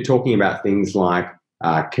 But if you're talking about things like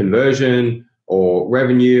conversion or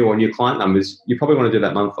revenue or new client numbers, you probably want to do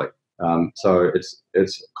that monthly. So it's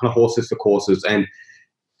kind of horses for courses. And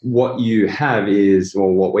what you have is,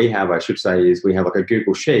 or what we have, I should say, is we have like a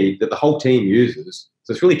Google sheet that the whole team uses.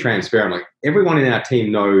 So it's really transparent. Like everyone in our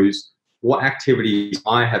team knows what activities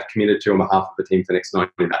I have committed to on behalf of the team for the next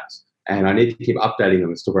 90 days. And I need to keep updating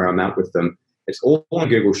them as to where I'm at with them. It's all on a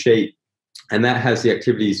Google sheet, and that has the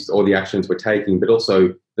activities or the actions we're taking, but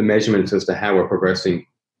also the measurements as to how we're progressing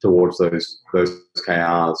towards those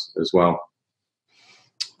KRs as well.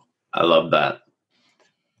 I love that.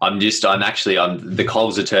 The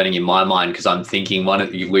cogs are turning in my mind, because I'm thinking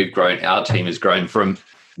our team has grown from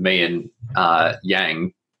me and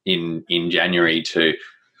Yang in January to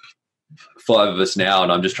 5 of us now,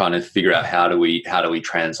 and I'm just trying to figure out how do we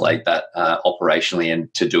translate that operationally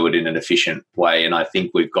and to do it in an efficient way. And I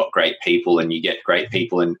think we've got great people, and you get great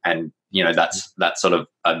people, and that's sort of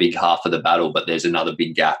a big half of the battle, but there's another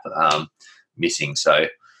big gap missing. So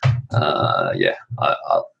I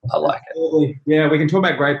like it. Yeah, we can talk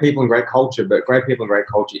about great people and great culture, but great people and great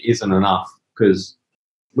culture isn't enough, because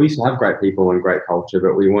we used to have great people and great culture,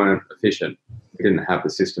 but we weren't efficient. We didn't have the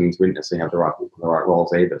systems. We didn't necessarily have the right people, the right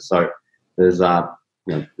roles either. So there's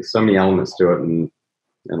there's so many elements to it, and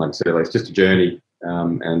like I said, it's just a journey.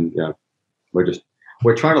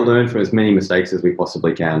 We're trying to learn from as many mistakes as we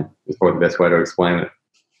possibly can. Is probably the best way to explain it.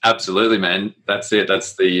 Absolutely, man. That's it.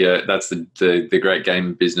 That's the great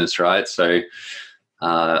game of business, right? So,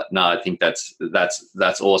 I think that's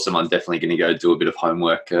awesome. I'm definitely going to go do a bit of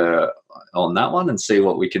homework on that one and see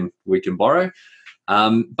what we can borrow.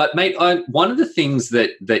 But mate, one of the things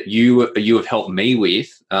that you have helped me with,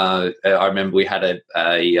 I remember we had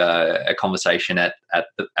a conversation at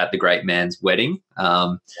the great man's wedding,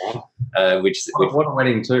 which what a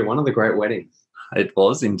wedding too! One of the great weddings. It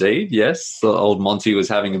was indeed, yes. So old Monty was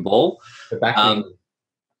having a ball, and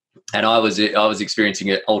I was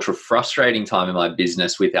experiencing an ultra frustrating time in my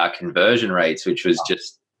business with our conversion rates, which was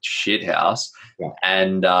just shit house. Yeah.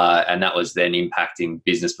 And that was then impacting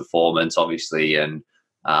business performance, obviously, and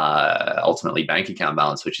ultimately bank account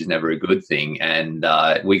balance, which is never a good thing. And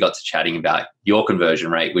we got to chatting about your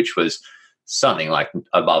conversion rate, which was something like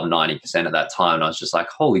above 90% at that time. And I was just like,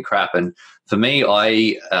 holy crap. And for me,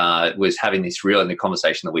 I was having this real, and the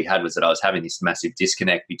conversation that we had was that I was having this massive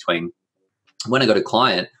disconnect between when I got a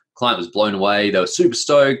client was blown away. They were super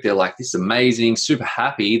stoked. They're like, this is amazing, super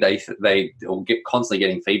happy. They will get constantly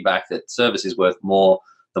getting feedback that service is worth more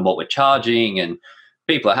than what we're charging, and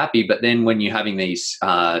people are happy. But then when you're having these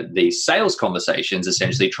sales conversations,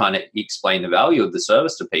 essentially trying to explain the value of the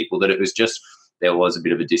service to people, that it was just, there was a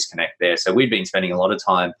bit of a disconnect there. So we'd been spending a lot of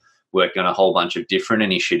time working on a whole bunch of different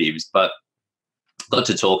initiatives, but got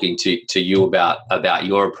to talking to you about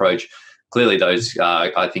your approach. Clearly those,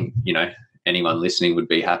 I think, anyone listening would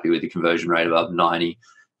be happy with the conversion rate above 90%.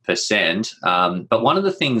 But one of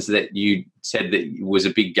the things that you said that was a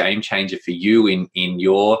big game changer for you in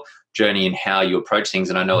your journey and how you approach things,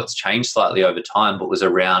 and I know it's changed slightly over time, but was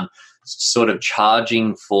around sort of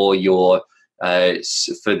charging for your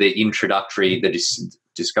for the introductory, the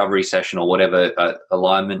discovery session or whatever,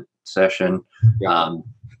 alignment session,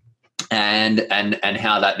 and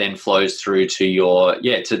how that then flows through to your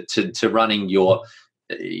to running your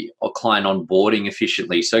client onboarding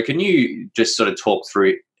efficiently. So can you just sort of talk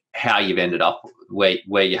through how you've ended up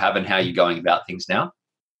where you have and how you're going about things now?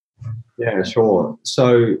 Yeah, sure.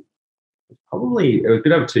 So probably it was a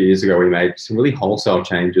bit over 2 years ago, we made some really wholesale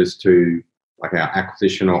changes to like our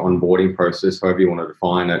acquisition or onboarding process, however you want to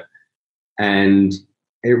define it. And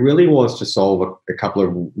it really was to solve a couple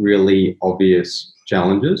of really obvious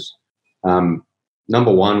challenges.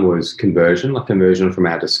 Number one was conversion from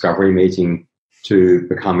our discovery meeting to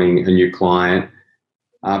becoming a new client.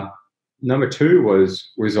 Number two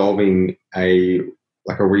was resolving a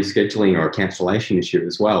rescheduling or a cancellation issue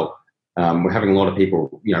as well. We're having a lot of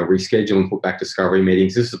people, reschedule and put back discovery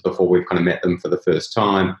meetings. This is before we've kind of met them for the first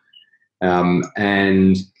time.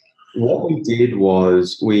 And what we did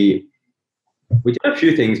was we did a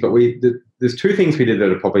few things, but there's two things we did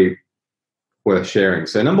that are probably worth sharing.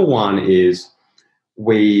 So number one is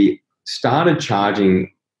we started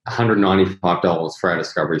charging $195 for our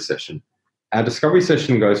discovery session. Our discovery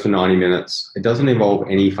session goes for 90 minutes. It doesn't involve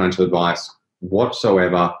any financial advice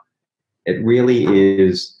whatsoever. It really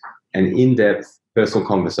is an in-depth personal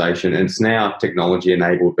conversation, and it's now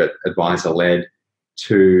technology-enabled but advisor-led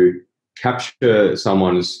to capture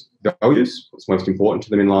someone's values, what's most important to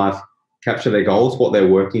them in life, capture their goals, what they're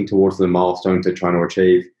working towards, the milestones they're trying to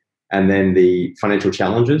achieve, and then the financial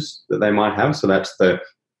challenges that they might have. So that's the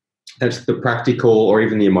practical or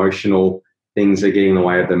even the emotional things that are getting in the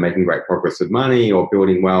way of them making great progress with money or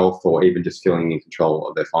building wealth or even just feeling in control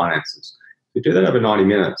of their finances. We do that over 90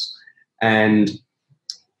 minutes. And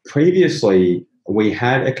previously, we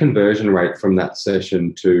had a conversion rate from that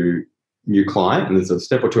session to new client, and there's a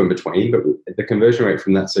step or two in between, but the conversion rate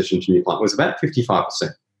from that session to new client was about 55%.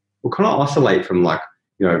 We'll kind of oscillate from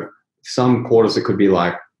some quarters it could be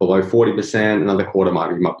like below 40%, another quarter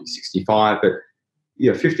might be 65, but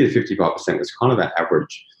 50 to 55% was kind of that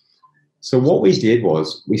average. So what we did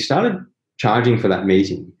was we started charging for that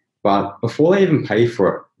meeting, but before they even pay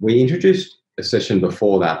for it, we introduced a session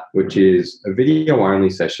before that, which is a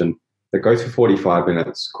video-only session that goes for 45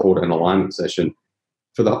 minutes called an alignment session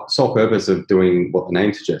for the sole purpose of doing what the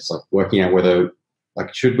name suggests, like working out whether,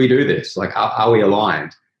 should we do this? Are we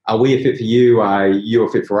aligned? Are we a fit for you? Are you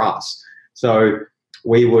a fit for us? So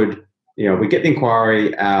we would, we get the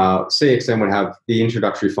inquiry, our CXM would have the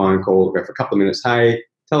introductory phone call, go for a couple of minutes. Hey,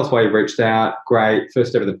 tell us why you've reached out. Great. First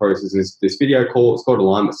step of the process is this video call. It's called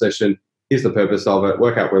alignment session. Here's the purpose of it.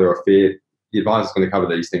 Work out whether we're a fit. The advisor's going to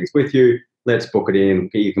cover these things with you. Let's book it in.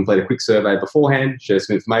 You complete a quick survey beforehand, share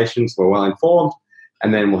some information so we're well informed,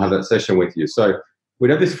 and then we'll have that session with you. So we'd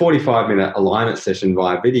have this 45-minute alignment session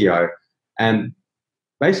via video. And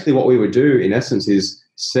basically what we would do, in essence, is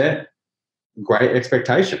set great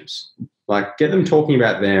expectations. Get them talking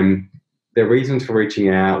about them, their reasons for reaching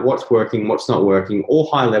out, what's working, what's not working, all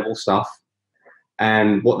high-level stuff,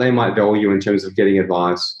 and what they might value in terms of getting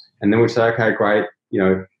advice. And then we'd say, okay, great,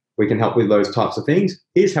 we can help with those types of things.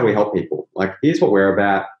 Here's how we help people. Here's what we're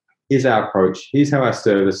about. Here's our approach. Here's how our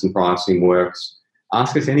service and pricing works.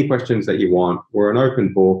 Ask us any questions that you want. We're an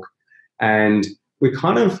open book. And we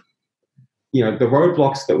kind of, the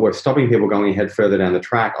roadblocks that were stopping people going ahead further down the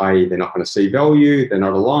track, i.e. they're not going to see value, they're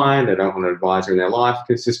not aligned, they don't want an advisor in their life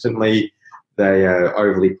consistently, they are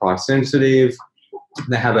overly price sensitive,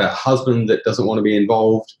 they have a husband that doesn't want to be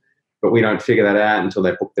involved, but we don't figure that out until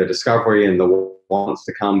they book their discovery and the wants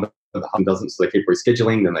to come, but the husband doesn't, so they keep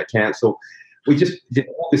rescheduling, then they cancel. We just did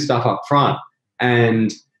all this stuff up front.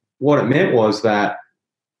 And what it meant was that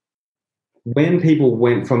when people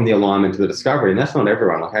went from the alignment to the discovery, and that's not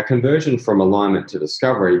everyone, our conversion from alignment to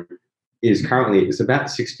discovery is currently about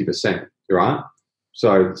 60%, right?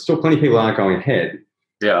 So still plenty of people aren't going ahead.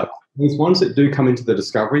 Yeah. These ones that do come into the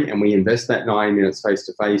discovery and we invest that 90 minutes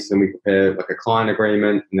face-to-face and we prepare like a client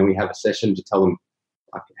agreement and then we have a session to tell them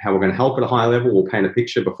like how we're going to help at a high level. We'll paint a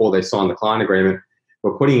picture before they sign the client agreement.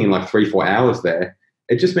 We're putting in like 3-4 hours there.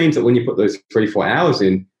 It just means that when you put those 3-4 hours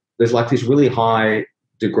in, there's like this really high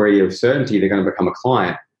degree of certainty they're going to become a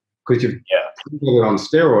client because you've put it on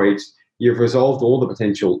steroids. You've resolved all the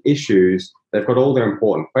potential issues. They've got all their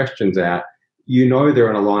important questions out. You know they're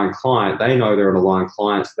an aligned client. They know they're an aligned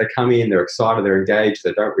client. So they come in, they're excited, they're engaged,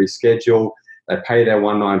 they don't reschedule, they pay their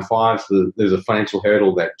 195. So there's a financial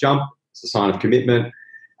hurdle that jump. It's a sign of commitment.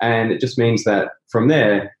 And it just means that from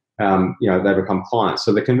there, they become clients.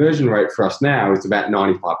 So the conversion rate for us now is about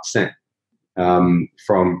 95%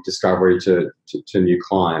 from discovery to new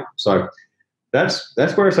client. So that's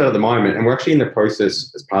where it's at the moment. And we're actually in the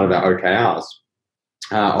process as part of our OKRs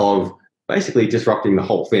of basically disrupting the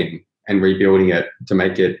whole thing and rebuilding it to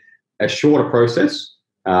make it a shorter process,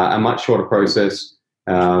 a much shorter process,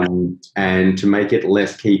 and to make it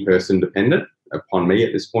less key person dependent upon me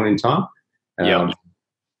at this point in time.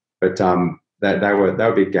 But they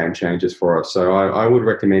were big game changers for us. So I would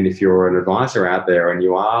recommend if you're an advisor out there and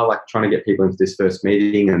you are like trying to get people into this first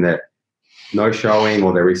meeting and they're no showing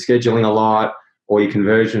or they're rescheduling a lot or your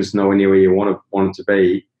conversion's nowhere near where you want it to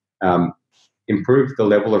be, improve the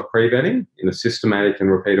level of pre-vetting in a systematic and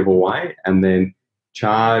repeatable way, and then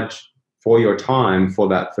charge for your time for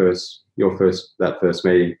that first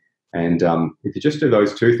meeting. And if you just do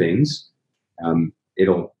those two things,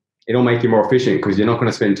 it'll make you more efficient because you're not going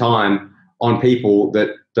to spend time on people that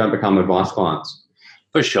don't become advice clients.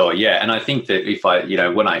 For sure, yeah. And I think that if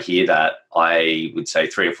when I hear that, I would say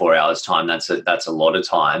 3 or 4 hours time. That's a lot of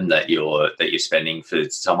time that you're spending for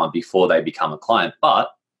someone before they become a client. But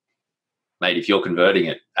mate, if you're converting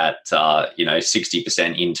it at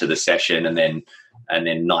 60% into the session and then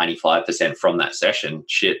 95% from that session,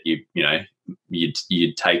 shit,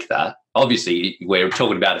 you'd take that. Obviously, we're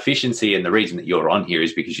talking about efficiency, and the reason that you're on here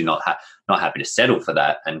is because you're not happy to settle for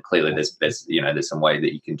that. And clearly, there's some way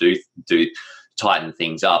that you can do tighten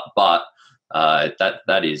things up. But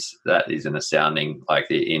that is an astounding, like,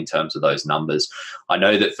 in terms of those numbers. I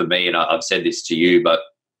know that for me, and I've said this to you, but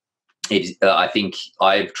I think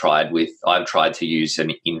I've tried to use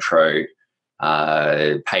an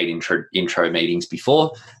paid intro meetings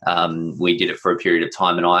before. We did it for a period of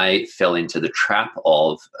time, and I fell into the trap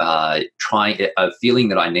of feeling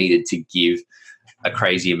that I needed to give a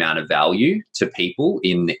crazy amount of value to people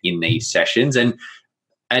in these sessions, and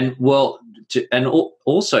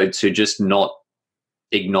also to just not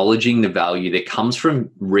acknowledging the value that comes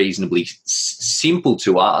from reasonably simple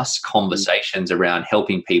to us conversations around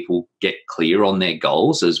helping people get clear on their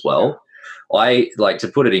goals as well. I like to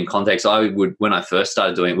put it in context. When I first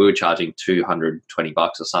started doing it, we were charging $220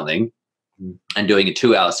 or something and doing a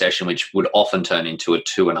 2-hour session, which would often turn into a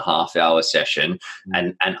 2.5-hour session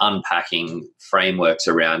and unpacking frameworks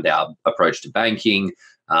around our approach to banking,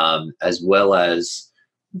 as well as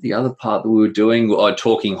the other part that we were doing,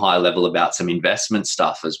 talking high level about some investment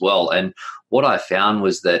stuff as well. And what I found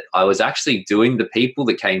was that I was actually doing the people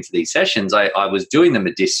that came to these sessions, I was doing them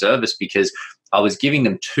a disservice because I was giving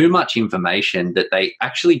them too much information that they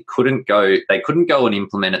actually couldn't go and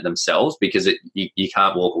implement it themselves, because you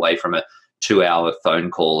can't walk away from a 2-hour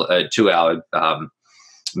phone call, a 2-hour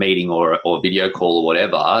meeting or video call or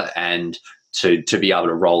whatever, and to be able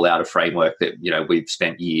to roll out a framework that we've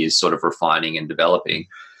spent years sort of refining and developing.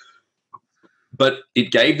 But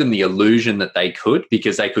it gave them the illusion that they could,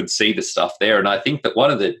 because they could see the stuff there. And I think that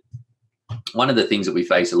one of the things that we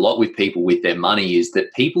face a lot with people with their money is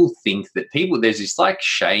that people think that there's this like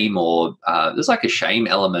shame, or there's like a shame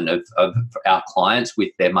element of our clients with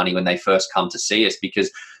their money when they first come to see us,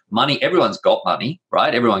 because money, everyone's got money,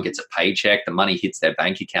 right? Everyone gets a paycheck, the money hits their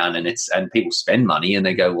bank account, and people spend money and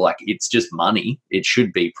they go, well, like, it's just money. It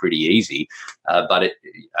should be pretty easy. But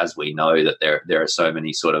as we know, that there are so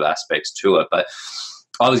many sort of aspects to it. But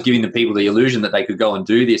I was giving the people the illusion that they could go and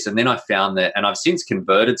do this. And then I found that, and I've since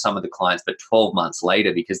converted some of the clients, but 12 months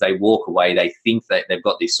later, because they walk away, they think that they've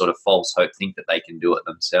got this sort of false hope, think that they can do it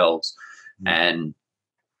themselves. And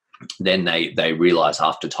then they realize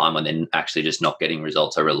after time, when they're actually just not getting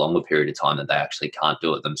results over a longer period of time, that they actually can't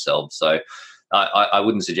do it themselves. So I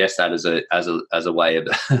wouldn't suggest that as a way of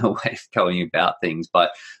going about things.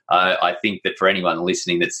 But I think that for anyone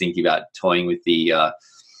listening that's thinking about toying with the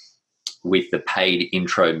paid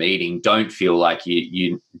intro meeting, don't feel like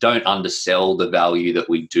you don't undersell the value that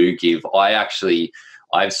we do give.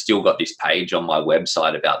 I've still got this page on my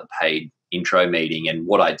website about the paid intro meeting, and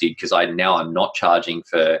what I did, because I'm not charging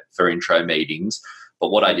for intro meetings, But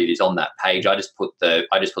what I did is on that page, I just put the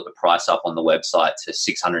price up on the website to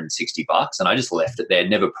 $660, and I just left it there.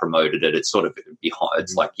 Never promoted it. It's sort of behind.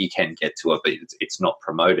 It's like you can get to it, but it's not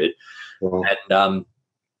promoted. Wow. And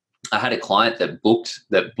I had a client that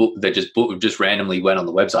just randomly went on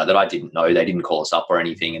the website that I didn't know. They didn't call us up or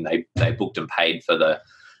anything, and they booked and paid for the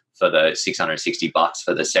 $660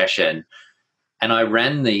 for the session. And I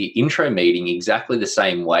ran the intro meeting exactly the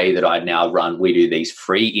same way that I now run. We do these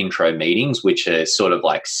free intro meetings, which are sort of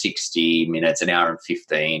like 60 minutes, an hour and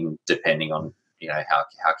 15, depending on,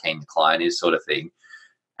 how keen the client is, sort of thing.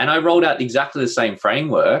 And I rolled out exactly the same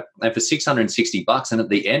framework, and for $660. And at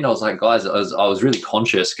the end, I was like, guys, I was really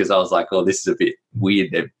conscious, because I was like, oh, this is a bit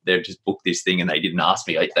weird. They've just booked this thing and they didn't ask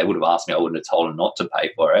me. If they would have asked me, I wouldn't have told them not to pay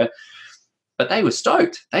for it. But they were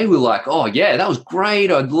stoked. They were like, oh, yeah, that was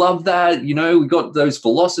great. I'd love that. We got those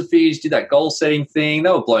philosophies, did that goal setting thing.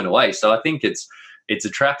 They were blown away. So I think it's a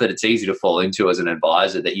trap that it's easy to fall into as an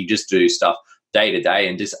advisor, that you just do stuff day to day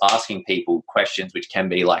and just asking people questions, which can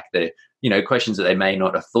be like the, questions that they may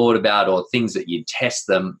not have thought about, or things that you test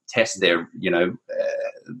their,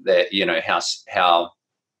 how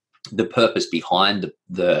the purpose behind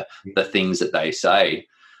the things that they say.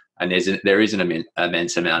 And there is an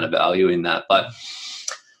immense amount of value in that. But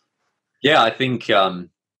yeah, I think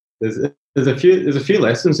there's a few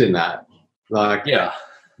lessons in that. Like, yeah,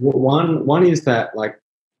 one is that, like,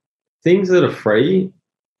 things that are free,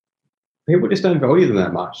 people just don't value them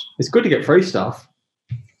that much. It's good to get free stuff.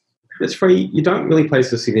 If it's free, you don't really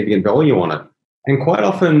place a significant value on it. And quite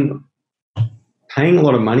often, paying a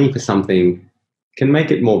lot of money for something can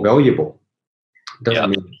make it more valuable.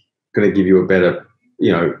 Doesn't mean it's going to give you a better,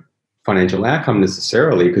 financial outcome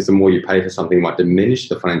necessarily, because the more you pay for something might diminish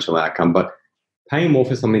the financial outcome, but paying more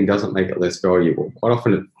for something doesn't make it less valuable. Quite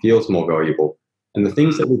often it feels more valuable. And the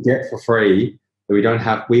things that we get for free, that we don't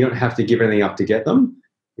have to give anything up to get them,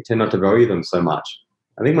 we tend not to value them so much.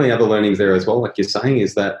 I think one of the other learnings there as well, like you're saying,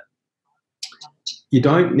 is that you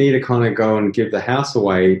don't need to kind of go and give the house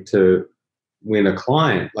away to win a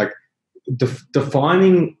client. Like,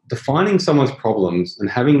 defining someone's problems and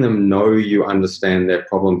having them know you understand their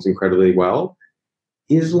problems incredibly well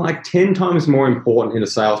is like 10 times more important in a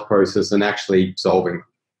sales process than actually solving.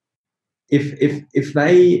 If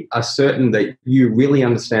they are certain that you really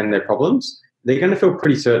understand their problems, they're going to feel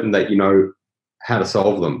pretty certain that you know how to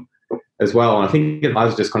solve them as well. And I think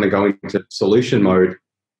advisors just kind of go into solution mode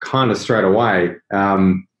kind of straight away,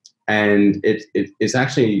 and it's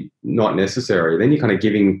actually not necessary. Then you're kind of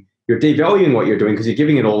you're devaluing what you're doing, because you're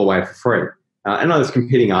giving it all away for free. I know there's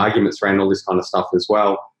competing arguments around all this kind of stuff as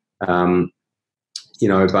well, I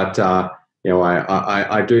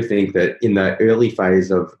do think that in the early phase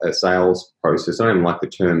of a sales process, I don't even like the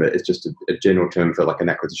term, but it's just a general term for like an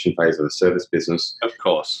acquisition phase of a service business. Of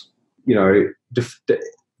course.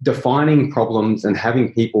 Defining problems and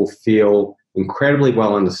having people feel incredibly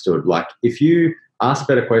well understood. Like, if you ask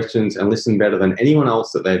better questions and listen better than anyone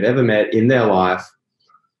else that they've ever met in their life,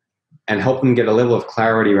 and help them get a level of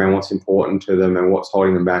clarity around what's important to them and what's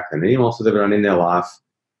holding them back than anyone else has ever done in their life,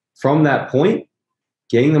 from that point,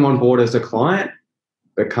 getting them on board as a client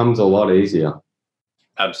becomes a lot easier.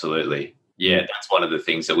 Absolutely. Yeah, that's one of the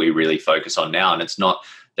things that we really focus on now. And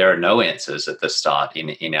there are no answers at the start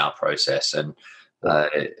in our process. And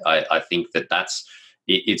I think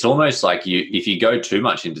it's almost like if you go too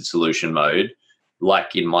much into solution mode,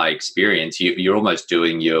 like in my experience, you're almost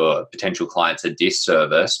doing your potential clients a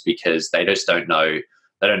disservice, because they just don't know.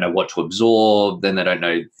 They don't know what to absorb. Then they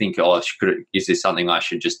don't think, is this something I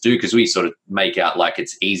should just do? Because we sort of make out like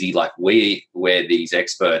it's easy, like we're these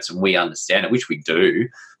experts and we understand it, which we do.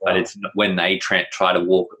 But it's when they try to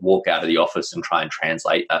walk out of the office and try and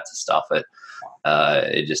translate that to stuff,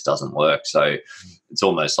 it just doesn't work. So it's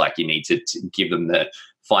almost like you need to give them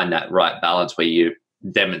find that right balance where you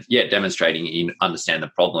demonstrating you understand the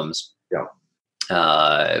problems,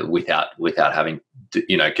 without having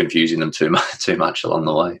confusing them too much along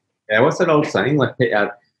the way. Yeah, what's that old saying? Like,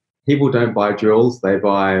 people don't buy drills; they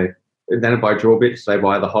don't buy drill bits; they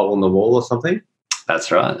buy the hole in the wall or something.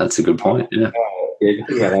 That's right. That's a good point. Yeah. You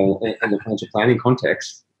think about it in the financial planning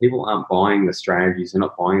context, people aren't buying the strategies; they're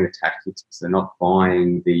not buying the tactics; they're not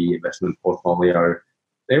buying the investment portfolio.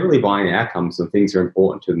 They're really buying the outcomes and things that are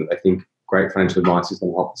important to them that they think great financial advice is going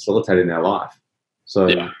to help facilitate in their life. So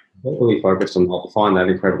they're really focused on how to find that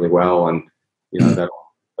incredibly well, and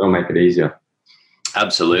that'll make it easier.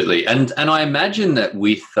 Absolutely, and I imagine that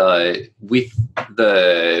with the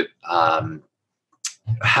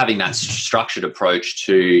having that structured approach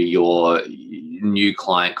to your new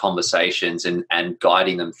client conversations and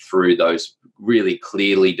guiding them through those really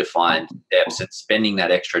clearly defined steps and spending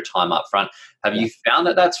that extra time up front. Have you found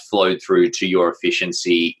that that's flowed through to your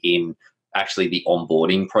efficiency in actually the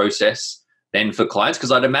onboarding process then for clients?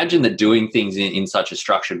 Because I'd imagine that doing things in such a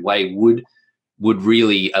structured way would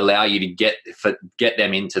really allow you to get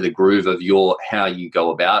them into the groove of how you go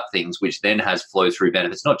about things, which then has flow through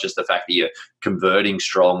benefits, not just the fact that you're converting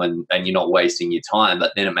strong and you're not wasting your time,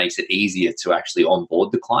 but then it makes it easier to actually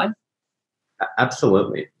onboard the client.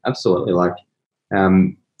 Absolutely. Like,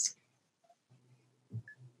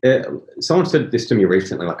 someone said this to me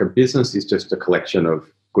recently, like a business is just a collection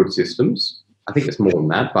of good systems. I think it's more than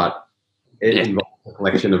that, but it involves a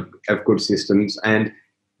collection of good systems. And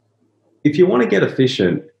if you want to get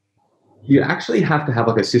efficient, you actually have to have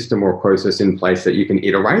like a system or a process in place that you can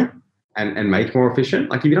iterate and make more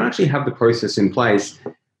efficient. Like if you don't actually have the process in place,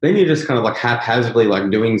 then you're just kind of like haphazardly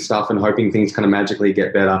like doing stuff and hoping things kind of magically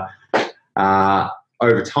get better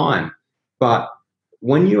over time. But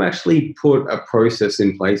when you actually put a process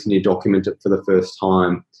in place and you document it for the first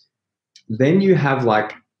time, then you've got a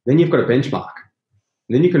benchmark.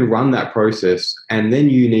 And then you can run that process, and then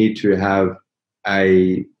you need to have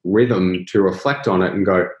a rhythm to reflect on it and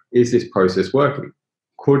go, is this process working?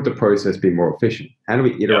 Could the process be more efficient? How do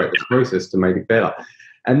we iterate this process to make it better?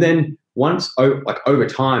 And then over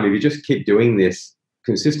time, if you just keep doing this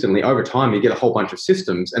consistently, over time, you get a whole bunch of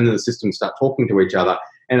systems, and then the systems start talking to each other,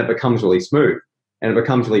 and it becomes really smooth and it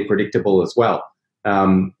becomes really predictable as well.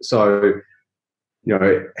 So,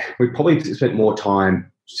 we probably spent more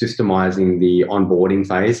time systemizing the onboarding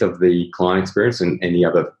phase of the client experience and any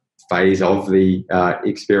other phase of the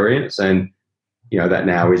experience. And, that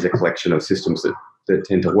now is a collection of systems that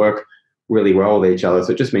tend to work really well with each other.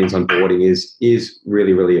 So it just means onboarding is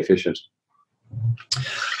really, really efficient.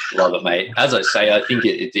 Love it, mate. As I say, I think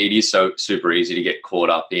it is so super easy to get caught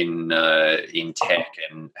up in tech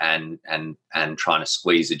and trying to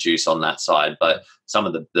squeeze the juice on that side. But some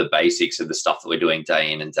of the basics of the stuff that we're doing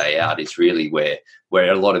day in and day out is really where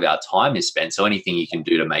a lot of our time is spent. So anything you can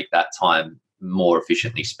do to make that time more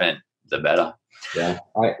efficiently spent, the better. Yeah.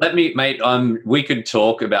 We could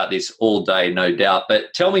talk about this all day, no doubt.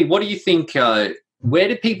 But tell me, what do you think? Where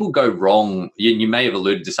do people go wrong? You may have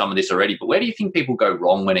alluded to some of this already, but where do you think people go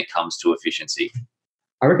wrong when it comes to efficiency?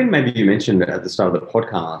 I reckon maybe you mentioned it at the start of the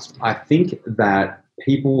podcast. I think that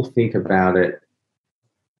people think about it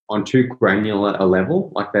on too granular a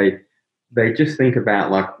level. Like they just think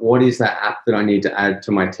about like, what is that app that I need to add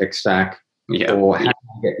to my tech stack? Yeah. Or how do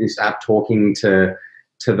I get this app talking to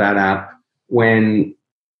that app? When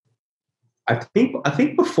I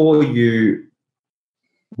think before you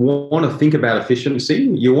want to think about efficiency,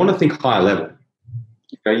 you want to think higher level.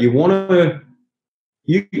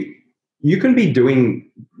 You can be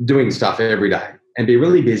doing stuff every day and be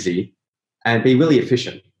really busy and be really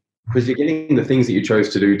efficient because you're getting the things that you chose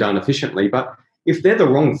to do done efficiently. But if they're the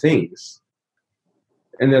wrong things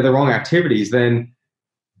and they're the wrong activities, then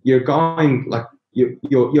you're going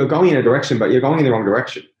you're going in a direction, but you're going in the wrong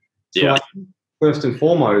direction. So yeah. First and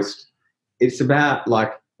foremost, it's about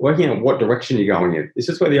like working out what direction you're going in. This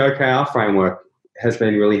is where the OKR framework has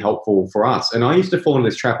been really helpful for us. And I used to fall into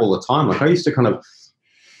this trap all the time. Like I used to kind of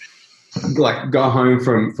like go home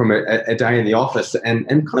from a day in the office and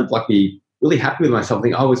kind of like be really happy with myself.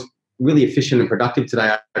 Think I was really efficient and productive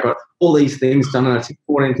today. I got all these things done and I took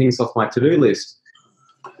 14 things off my to-do list.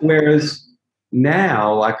 Whereas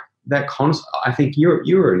now, like that I think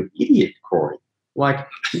you're an idiot, Corey. Like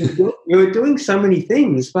you're doing so many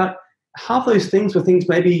things, but half those things were things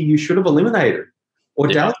maybe you should have eliminated or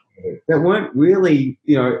delegated that weren't really,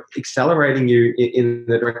 accelerating you in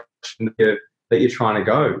the direction that you're trying to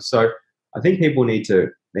go. So I think people need to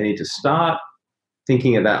start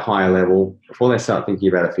thinking at that higher level before they start thinking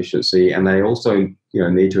about efficiency. And they also,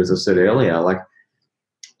 need to, as I said earlier, like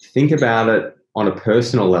think about it on a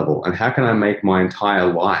personal level and how can I make my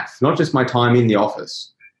entire life, not just my time in the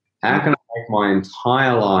office, how can I make my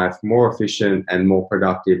entire life more efficient and more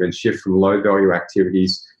productive and shift from low value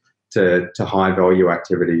activities to high value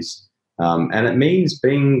activities? And it means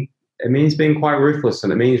being quite ruthless,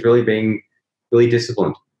 and it means really being really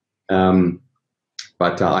disciplined.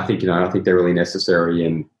 But I think they're really necessary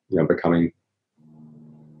in becoming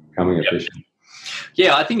efficient.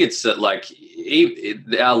 Yeah, I think it's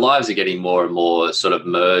our lives are getting more and more sort of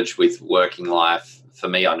merged with working life. For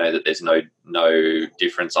me, I know that there's no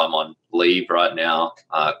difference. I'm on leave right now,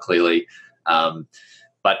 clearly,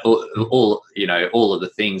 but all of the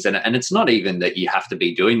things, and it's not even that you have to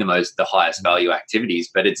be doing the highest value activities,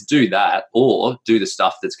 but it's do that or do the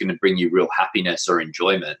stuff that's going to bring you real happiness or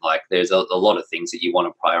enjoyment. Like there's a lot of things that you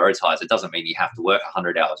want to prioritize. It doesn't mean you have to work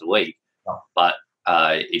 100 hours a week, but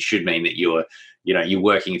it should mean that you're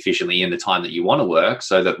working efficiently in the time that you want to work,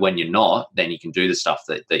 so that when you're not, then you can do the stuff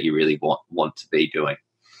that you really want to be doing.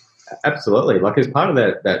 Absolutely. Like, as part of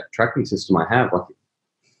that tracking system I have, like,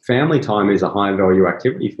 family time is a high value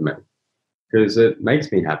activity for me because it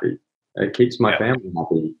makes me happy. It keeps my family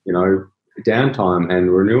happy. Downtime and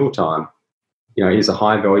renewal time, is a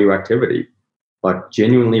high value activity. Like,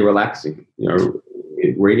 genuinely relaxing,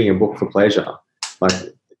 reading a book for pleasure, like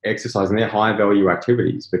exercising, they're high value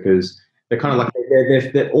activities because they're kind of like,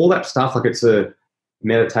 they're all that stuff. Like, it's a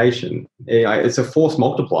meditation. It's a force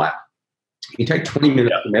multiplier. You take 20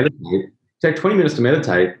 minutes to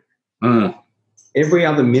meditate. Every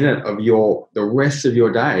other minute of the rest of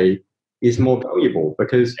your day is more valuable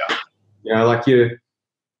because,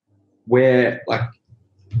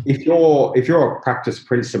 if you're a practice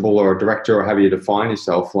principal or a director or however you define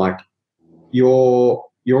yourself, like, you're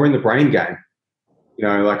in the brain game.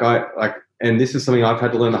 And this is something I've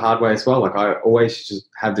had to learn the hard way as well. Like, I always just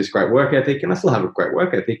have this great work ethic, and I still have a great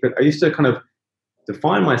work ethic, but I used to kind of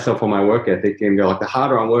define myself on my work ethic and go, like, the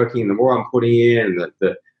harder I'm working, the more I'm putting in,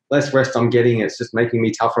 the less rest I'm getting, it's just making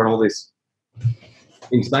me tougher and all this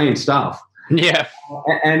insane stuff. Yeah.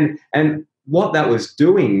 And what that was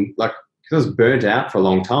doing, like, because I was burnt out for a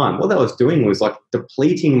long time, what that was doing was, like,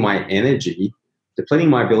 depleting my energy, depleting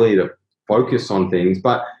my ability to focus on things,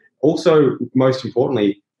 but also, most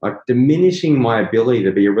importantly, like, diminishing my ability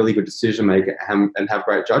to be a really good decision maker and have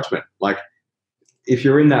great judgment. Like, if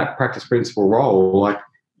you're in that practice principal role, like,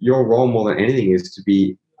 your role more than anything is to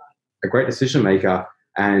be a great decision maker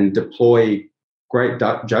and deploy great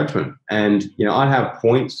judgment. And, I have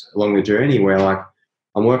points along the journey where, like,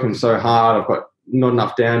 I'm working so hard, I've got not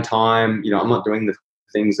enough downtime, I'm not doing the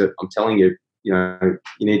things that I'm telling you, you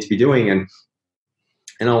need to be doing. And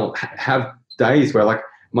I'll have days where, like,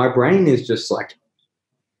 my brain is just like,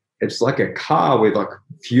 it's like a car with, like,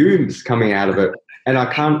 fumes coming out of it. And I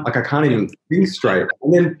can't even think straight.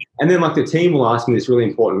 And then like, the team will ask me this really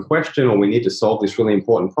important question, or we need to solve this really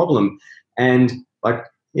important problem. And, like,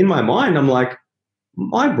 in my mind, I'm like,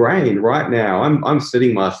 my brain right now, I'm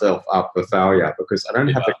setting myself up for failure because I don't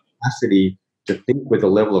have the capacity to think with a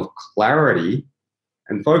level of clarity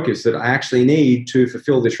and focus that I actually need to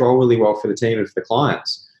fulfill this role really well for the team and for the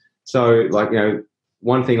clients. So, like,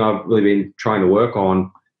 one thing I've really been trying to work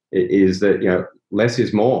on is that, less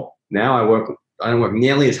is more. Now I don't work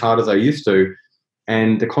nearly as hard as I used to.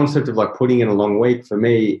 And the concept of, like, putting in a long week, for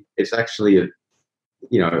me, it's actually it's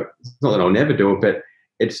not that I'll never do it, but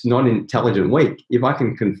it's not an intelligent week. If I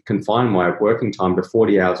can confine my working time to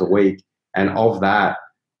 40 hours a week, and of that,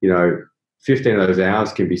 15 of those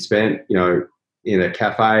hours can be spent, in a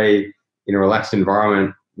cafe, in a relaxed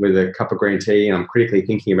environment with a cup of green tea, and I'm critically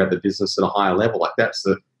thinking about the business at a higher level. Like, that's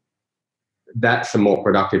a more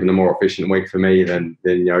productive and a more efficient week for me than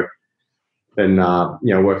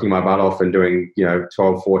working my butt off and doing 12,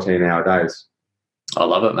 14-hour days. I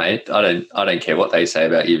love it, mate. I don't care what they say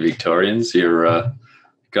about you Victorians. You're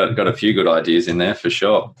got a few good ideas in there for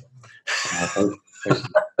sure.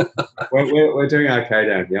 We're doing okay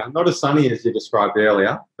down here. Not as sunny as you described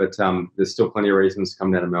earlier, but there's still plenty of reasons to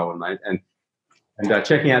come down to Melbourne, mate. And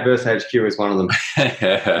checking out Verse HQ is one of them.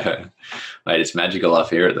 Mate, it's magical up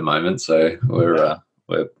here at the moment, so we're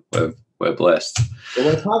blessed. Well,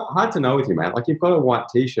 it's hard to know with you, man. Like, you've got a white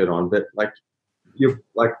T-shirt on, but, like, you're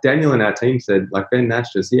like, Daniel and our team said, like, Ben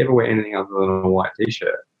Nash, does he ever wear anything other than a white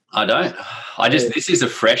T-shirt? I don't. This is a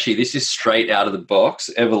freshie. This is straight out of the box,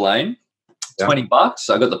 Everlane. $20.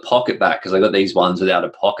 I got the pocket back because I got these ones without a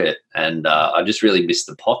pocket, and I just really missed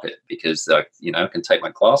the pocket because, I can take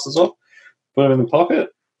my glasses off, put them in the pocket.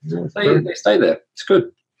 They stay there. It's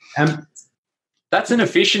good. That's an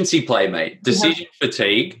efficiency play, mate. Decision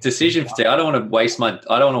fatigue. I don't want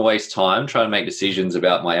to waste time trying to make decisions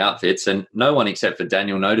about my outfits, and no one except for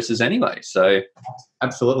Daniel notices anyway. So,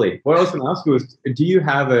 absolutely. What I was going to ask you is, do you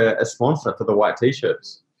have a sponsor for the white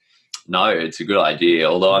T-shirts? No, it's a good idea.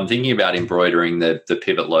 Although I'm thinking about embroidering the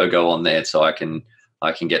Pivot logo on there so I can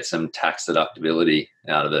get some tax deductibility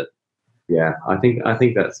out of it. Yeah, I think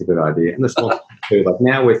that's a good idea. And the sponsor too. Like,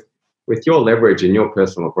 now with your leverage and your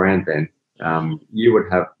personal brand, Ben, you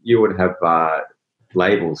would have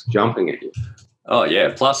labels jumping at you. Oh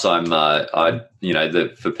yeah. Plus, I'm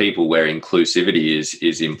for people where inclusivity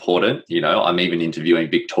is important. I'm even interviewing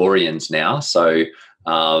Victorians now, so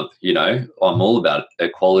I'm all about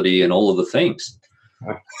equality and all of the things.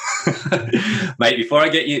 Mate, before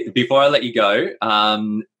I let you go,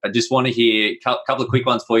 I just want to hear a couple of quick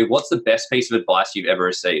ones for you. What's the best piece of advice you've ever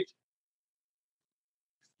received?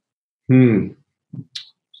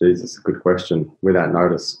 Jesus, good question. Without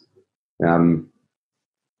notice,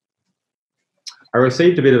 I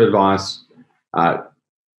received a bit of advice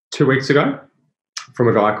 2 weeks ago from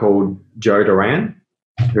a guy called Joe Duran,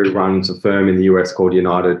 who runs a firm in the US called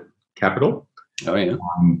United Capital. Oh, yeah.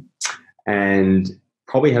 And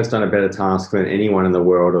probably has done a better task than anyone in the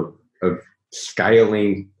world of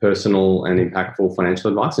scaling personal and impactful financial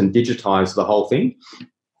advice and digitize the whole thing.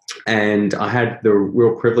 And I had the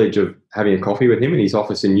real privilege of having a coffee with him in his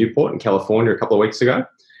office in Newport in California a couple of weeks ago.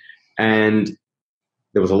 And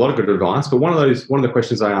there was a lot of good advice, but one of the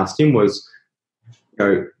questions I asked him was,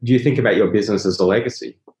 do you think about your business as a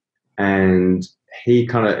legacy? And he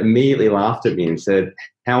kind of immediately laughed at me and said,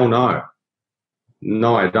 hell no.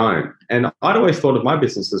 No, I don't. And I'd always thought of my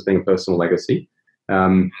business as being a personal legacy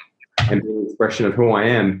and being an expression of who I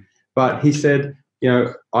am. But he said,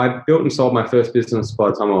 I built and sold my first business by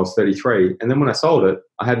the time I was 33. And then when I sold it,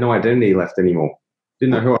 I had no identity left anymore.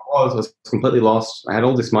 Didn't know who I was completely lost. I had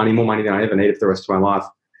all this money, more money than I ever needed for the rest of my life.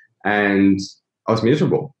 And I was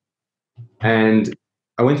miserable. And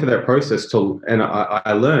I went through that process and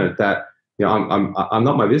I learned that, I'm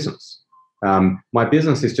not my business. My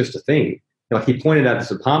business is just a thing. Like he pointed out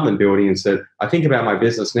this apartment building and said, I think about my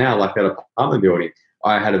business now like that apartment building.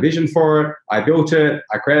 I had a vision for it. I built it.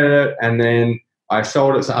 I created it. And then I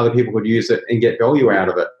sold it so other people could use it and get value out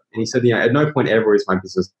of it. And he said, at no point ever is my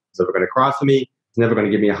business ever going to cry for me. It's never going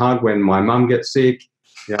to give me a hug when my mum gets sick.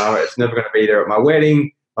 It's never going to be there at my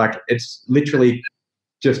wedding. Like it's literally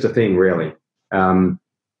just a thing, really. And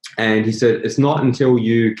he said, it's not until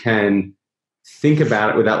you can think about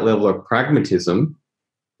it with that level of pragmatism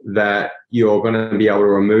that you're going to be able to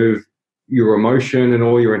remove your emotion and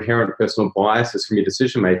all your inherent personal biases from your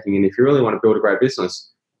decision making. And if you really want to build a great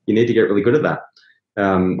business, you need to get really good at that.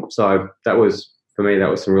 So that was, for me, that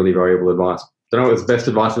was some really valuable advice. Don't know if it was the best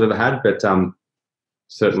advice I've ever had, but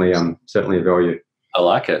certainly a value. I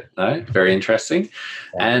like it. No, very interesting.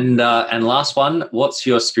 And last one, what's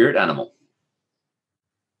your spirit animal?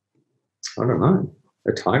 I don't know.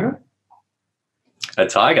 A tiger? A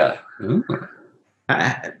tiger. Ooh.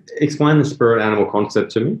 Explain the spirit animal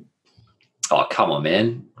concept to me. Oh, come on,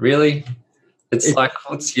 man! Really? It's like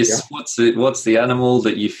what's the animal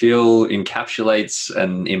that you feel encapsulates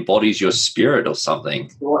and embodies your spirit or something?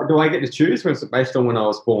 Do I get to choose, or is it based on when I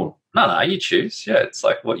was born? No, you choose. Yeah, it's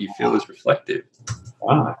like what you feel is reflective.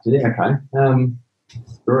 Ah, yeah, okay.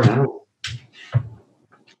 Spirit animal.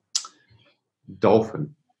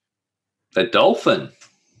 Dolphin. A dolphin.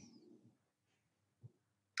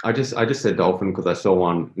 I just said dolphin because I saw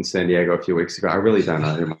one in San Diego a few weeks ago. I really don't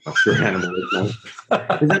know who my spirit animal is. Is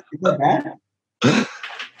that bad?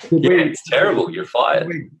 It's terrible. You're fired.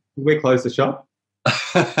 Did we close the shop?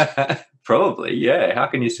 Probably, yeah. How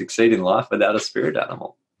can you succeed in life without a spirit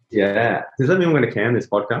animal? Yeah. Does that mean I'm going to can this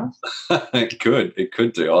podcast? It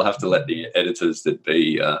could do. I'll have to let the editors that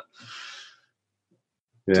be. I'll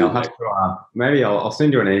have to. Maybe I'll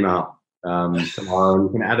send you an email tomorrow, and you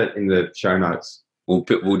can add it in the show notes.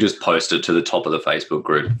 We'll just post it to the top of the Facebook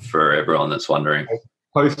group for everyone that's wondering.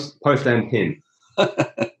 Post and pin.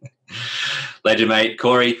 Legend, mate.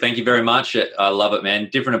 Corey, thank you very much. I love it, man.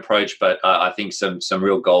 Different approach, but I think some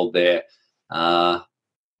real gold there.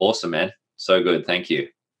 Awesome, man. So good. Thank you.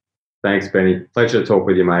 Thanks, Benny. Pleasure to talk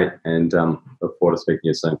with you, mate, and look forward to speaking to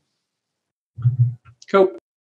you soon. Cool.